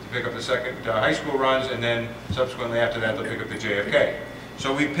pick up the second high school runs, and then subsequently after that they'll pick up the JFK.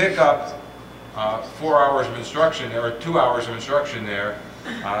 So we pick up 4 hours of instruction, or 2 hours of instruction there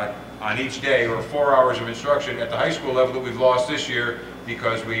on each day, or 4 hours of instruction at the high school level that we've lost this year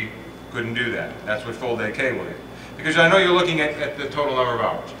because we couldn't do that. That's what full day K will do. Because I know you're looking at the total number of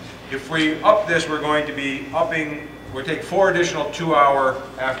hours. If we up this, we're going to be we'll take 4 additional 2-hour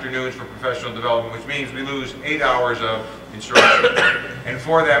afternoons for professional development, which means we lose 8 hours of instruction. And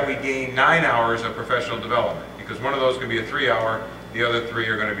for that, we gain 9 hours of professional development, because one of those can be a 3-hour, the other 3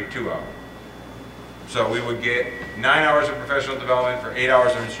 are going to be 2-hour. So we would get 9 hours of professional development for 8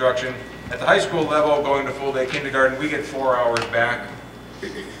 hours of instruction. At the high school level, going to full day kindergarten, we get 4 hours back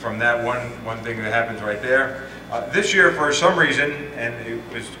from that one thing that happens right there. This year, for some reason, and it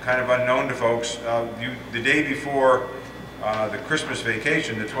was kind of unknown to folks, the day before the Christmas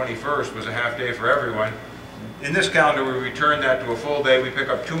vacation, the 21st, was a half day for everyone. In this calendar, we return that to a full day. We pick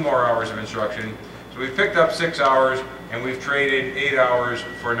up 2 more hours of instruction. So we've picked up 6 hours, and we've traded 8 hours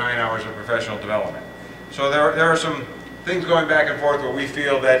for 9 hours of professional development. So there are some things going back and forth where we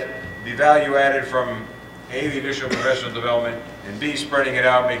feel that the value added from A, the additional professional development, and B, spreading it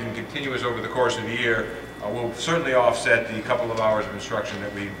out, making continuous over the course of the year, will certainly offset the couple of hours of instruction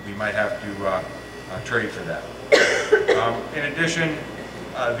that we might have to trade for that. In addition,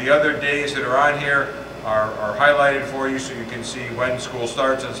 the other days that are on here, are highlighted for you so you can see when school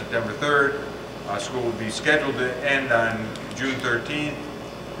starts on September 3rd. School will be scheduled to end on June 13th.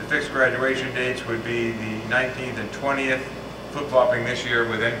 The fixed graduation dates would be the 19th and 20th, flip-flopping this year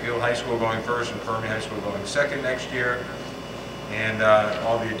with Enfield High School going first and Fermi High School going second next year. And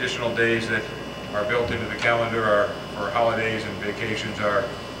all the additional days that are built into the calendar for holidays and vacations are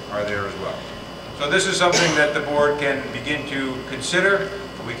there as well. So this is something that the board can begin to consider.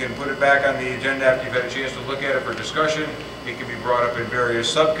 We can put it back on the agenda after you've had a chance to look at it for discussion. It can be brought up in various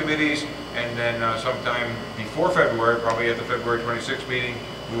subcommittees, and then sometime before February, probably at the February 26th meeting,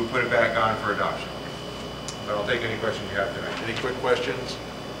 we will put it back on for adoption. But I'll take any questions you have tonight. Any quick questions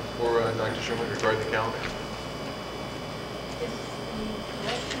for Dr. Schumann regarding the calendar?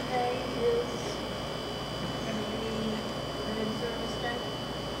 Election day is everybody in service day?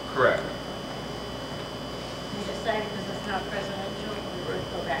 Correct. We decided because it's not presidential, we would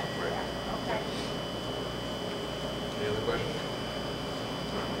go back to that. Okay. Any other questions?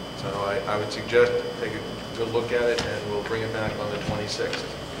 So I would suggest take a good look at it, and we'll bring it back on the 26th.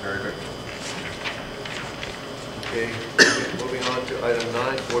 Very good. Okay, moving on to item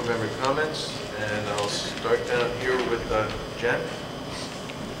 9, board member comments, and I'll start down here with Jen.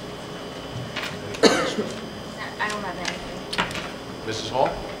 I don't have anything. Mrs. Hall?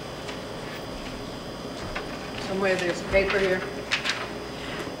 Somewhere there's a paper here.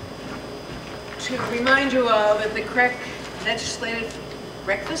 To remind you all that the CREC legislative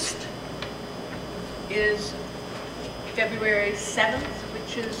breakfast is February 7th,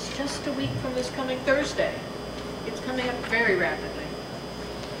 which is just a week from this coming Thursday. It's coming up very rapidly.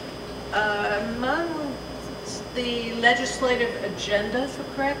 Among the legislative agenda for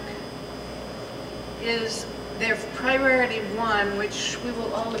CREC is their priority 1, which we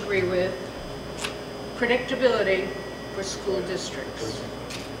will all agree with, predictability for school districts.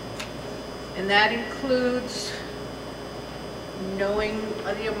 And that includes knowing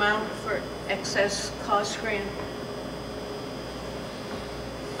the amount for excess cost grant,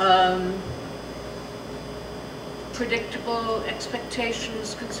 predictable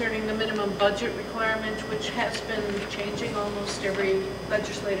expectations concerning the minimum budget requirement, which has been changing almost every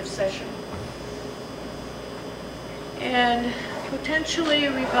legislative session, and potentially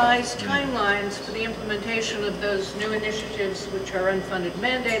revised timelines for the implementation of those new initiatives, which are unfunded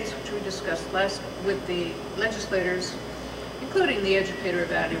mandates, which we discussed last with the legislators, including the educator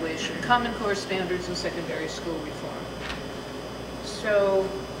evaluation, Common Core standards, and secondary school reform. So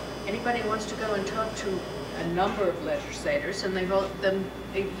anybody wants to go and talk to a number of legislators, and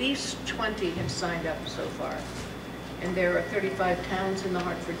at least 20 have signed up so far. And there are 35 towns in the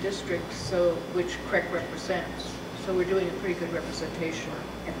Hartford district, which CREC represents. So we're doing a pretty good representation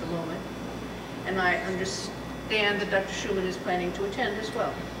at the moment. And I understand that Dr. Schumann is planning to attend as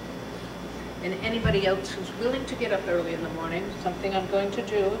well. And anybody else who's willing to get up early in the morning, something I'm going to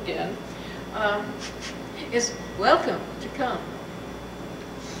do again, is welcome to come.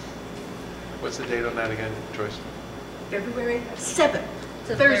 What's the date on that again, Joyce? February 7th,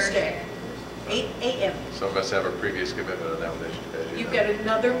 Thursday, 8 a.m. Some of us have a previous commitment on that one, as you You've know. got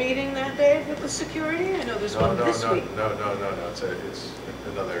another meeting that day with the security? I know there's one this week. No, it's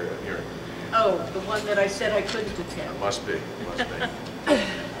another hearing. Oh, the one that I said I couldn't attend. Must be.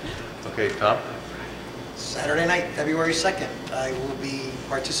 Okay, Tom? Saturday night, February 2nd, I will be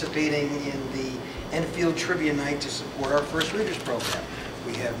participating in the Enfield Trivia Night to support our First Readers program.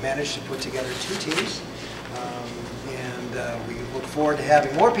 We have managed to put together 2 teams, and we look forward to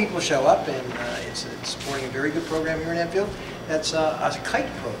having more people show up, and it's supporting a very good program here in Enfield. That's a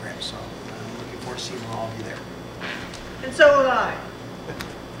kite program, so I'm looking forward to seeing all of you there. And so will I.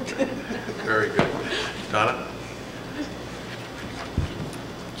 Very good. Donna?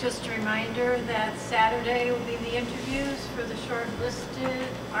 Just a reminder that Saturday will be the interviews for the shortlisted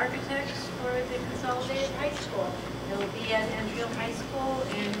architects for the Consolidated High School. It will be at Enfield High School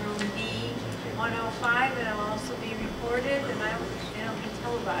in room B 105, and it will also be recorded, and it'll be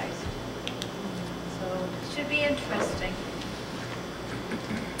televised. So it should be interesting.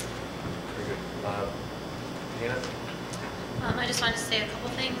 Very good. Tina? I just wanted to say a couple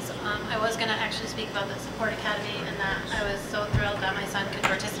things. I was going to actually speak about the Support Academy, and that I was so thrilled that my son could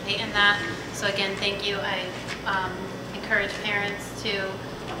participate in that. So again, thank you. I encourage parents to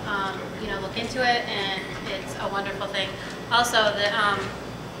look into it, and it's a wonderful thing. Also, the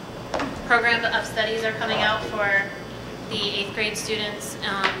program of studies are coming out for the 8th grade students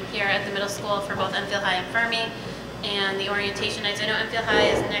here at the middle school for both Enfield High and Fermi, and the orientation nights. I know Enfield High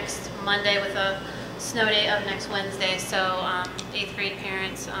is next Monday with a snow day of next Wednesday, so 8th grade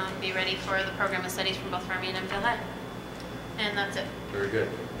parents be ready for the program of studies from both Fermi and Enfield High. And that's it. Very good.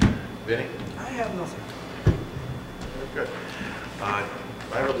 Vinny? I have nothing. Good. I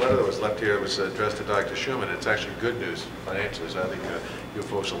have a letter that was left here that was addressed to Dr. Schumann. It's actually good news financially, so I think you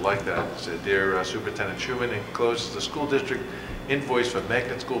folks will like that. It said, Dear Superintendent Schumann, encloses the school district invoice for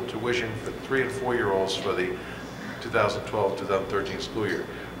magnet school tuition for 3- and 4-year-olds for the 2012-2013 school year.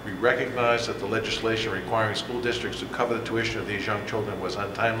 We recognize that the legislation requiring school districts to cover the tuition of these young children was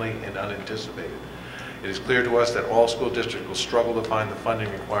untimely and unanticipated. It is clear to us that all school districts will struggle to find the funding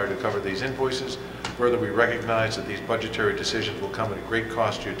required to cover these invoices. Further, we recognize that these budgetary decisions will come at a great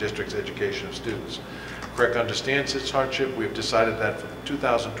cost to your district's education of students. CREC understands its hardship. We have decided that for the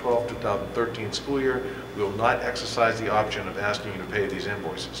 2012-2013 school year, we will not exercise the option of asking you to pay these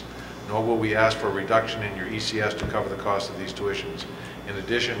invoices, nor will we ask for a reduction in your ECS to cover the cost of these tuitions. In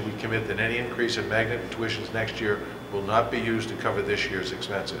addition, we commit that any increase in magnet tuitions next year will not be used to cover this year's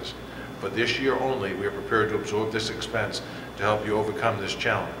expenses. For this year only, we are prepared to absorb this expense to help you overcome this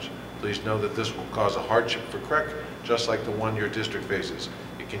challenge. Please know that this will cause a hardship for CREC, just like the one your district faces.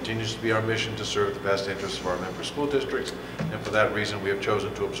 It continues to be our mission to serve the best interests of our member school districts, and for that reason, we have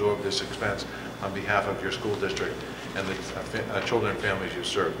chosen to absorb this expense on behalf of your school district and the children and families you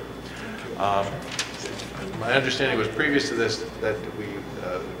serve. My understanding was previous to this that we,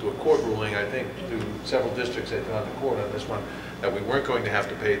 to a court ruling, I think, to several districts had gone to court on this one, that we weren't going to have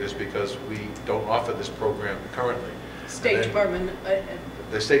to pay this because we don't offer this program currently. State Department.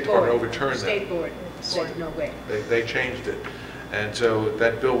 The State Department overturned that. State Board said no way. They changed it. And so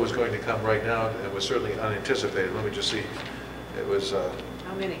that bill was going to come right now, and it was certainly unanticipated. Let me just see. It was... How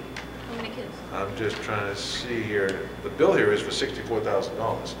many? How many kids? I'm just trying to see here. The bill here is for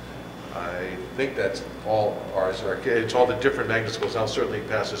 $64,000. I think that's all ours. It's all the different magnet schools. I'll certainly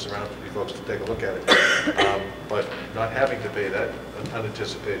pass this around for you folks to take a look at it. But not having to pay that, an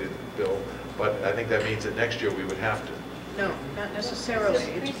unanticipated bill, but I think that means that next year we would have to. No, not necessarily.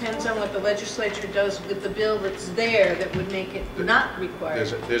 It depends on what the legislature does with the bill that's there that would make it not required.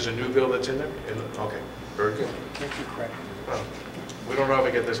 There's a new bill that's in there? Okay, very good. Thank you, Craig. Well, we don't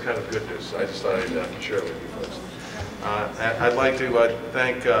often get this kind of good news. I just thought I'd share it with you folks. I'd like to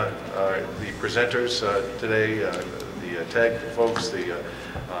thank the presenters today, the TAG folks,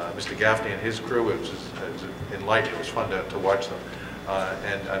 Mr. Gaffney and his crew. It was enlightening. It was fun to watch them.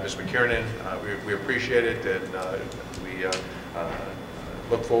 And Ms. McKiernan, we appreciate it, and we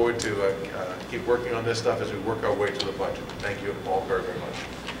look forward to keep working on this stuff as we work our way to the budget. Thank you all very, very much.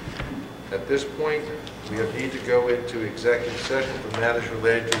 At this point, we need to go into executive session for matters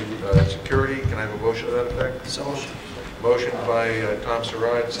related to security. Can I have a motion to that effect? So moved. Motion by Tom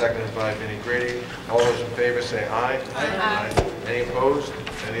Sarad, seconded by Vinnie Grady. All those in favor say aye. Aye. Any opposed?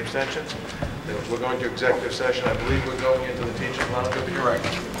 Any abstentions? Then we're going to executive session. I believe we're going into the teaching lounge. Correct.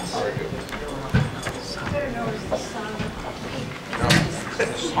 Very good.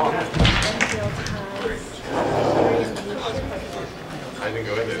 I didn't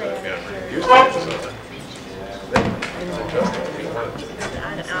go into that. Yeah. You said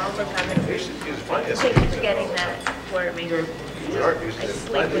I'll look on it. Keep forgetting that for me. I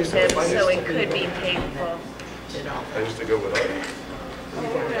sleep with him, so it could be painful. I used to go with others.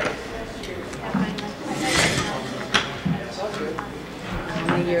 How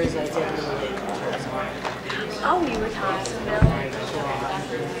many years I did? Oh, you were Thompsonville?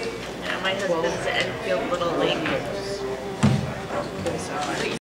 Yeah, my husband's at Enfield Little League.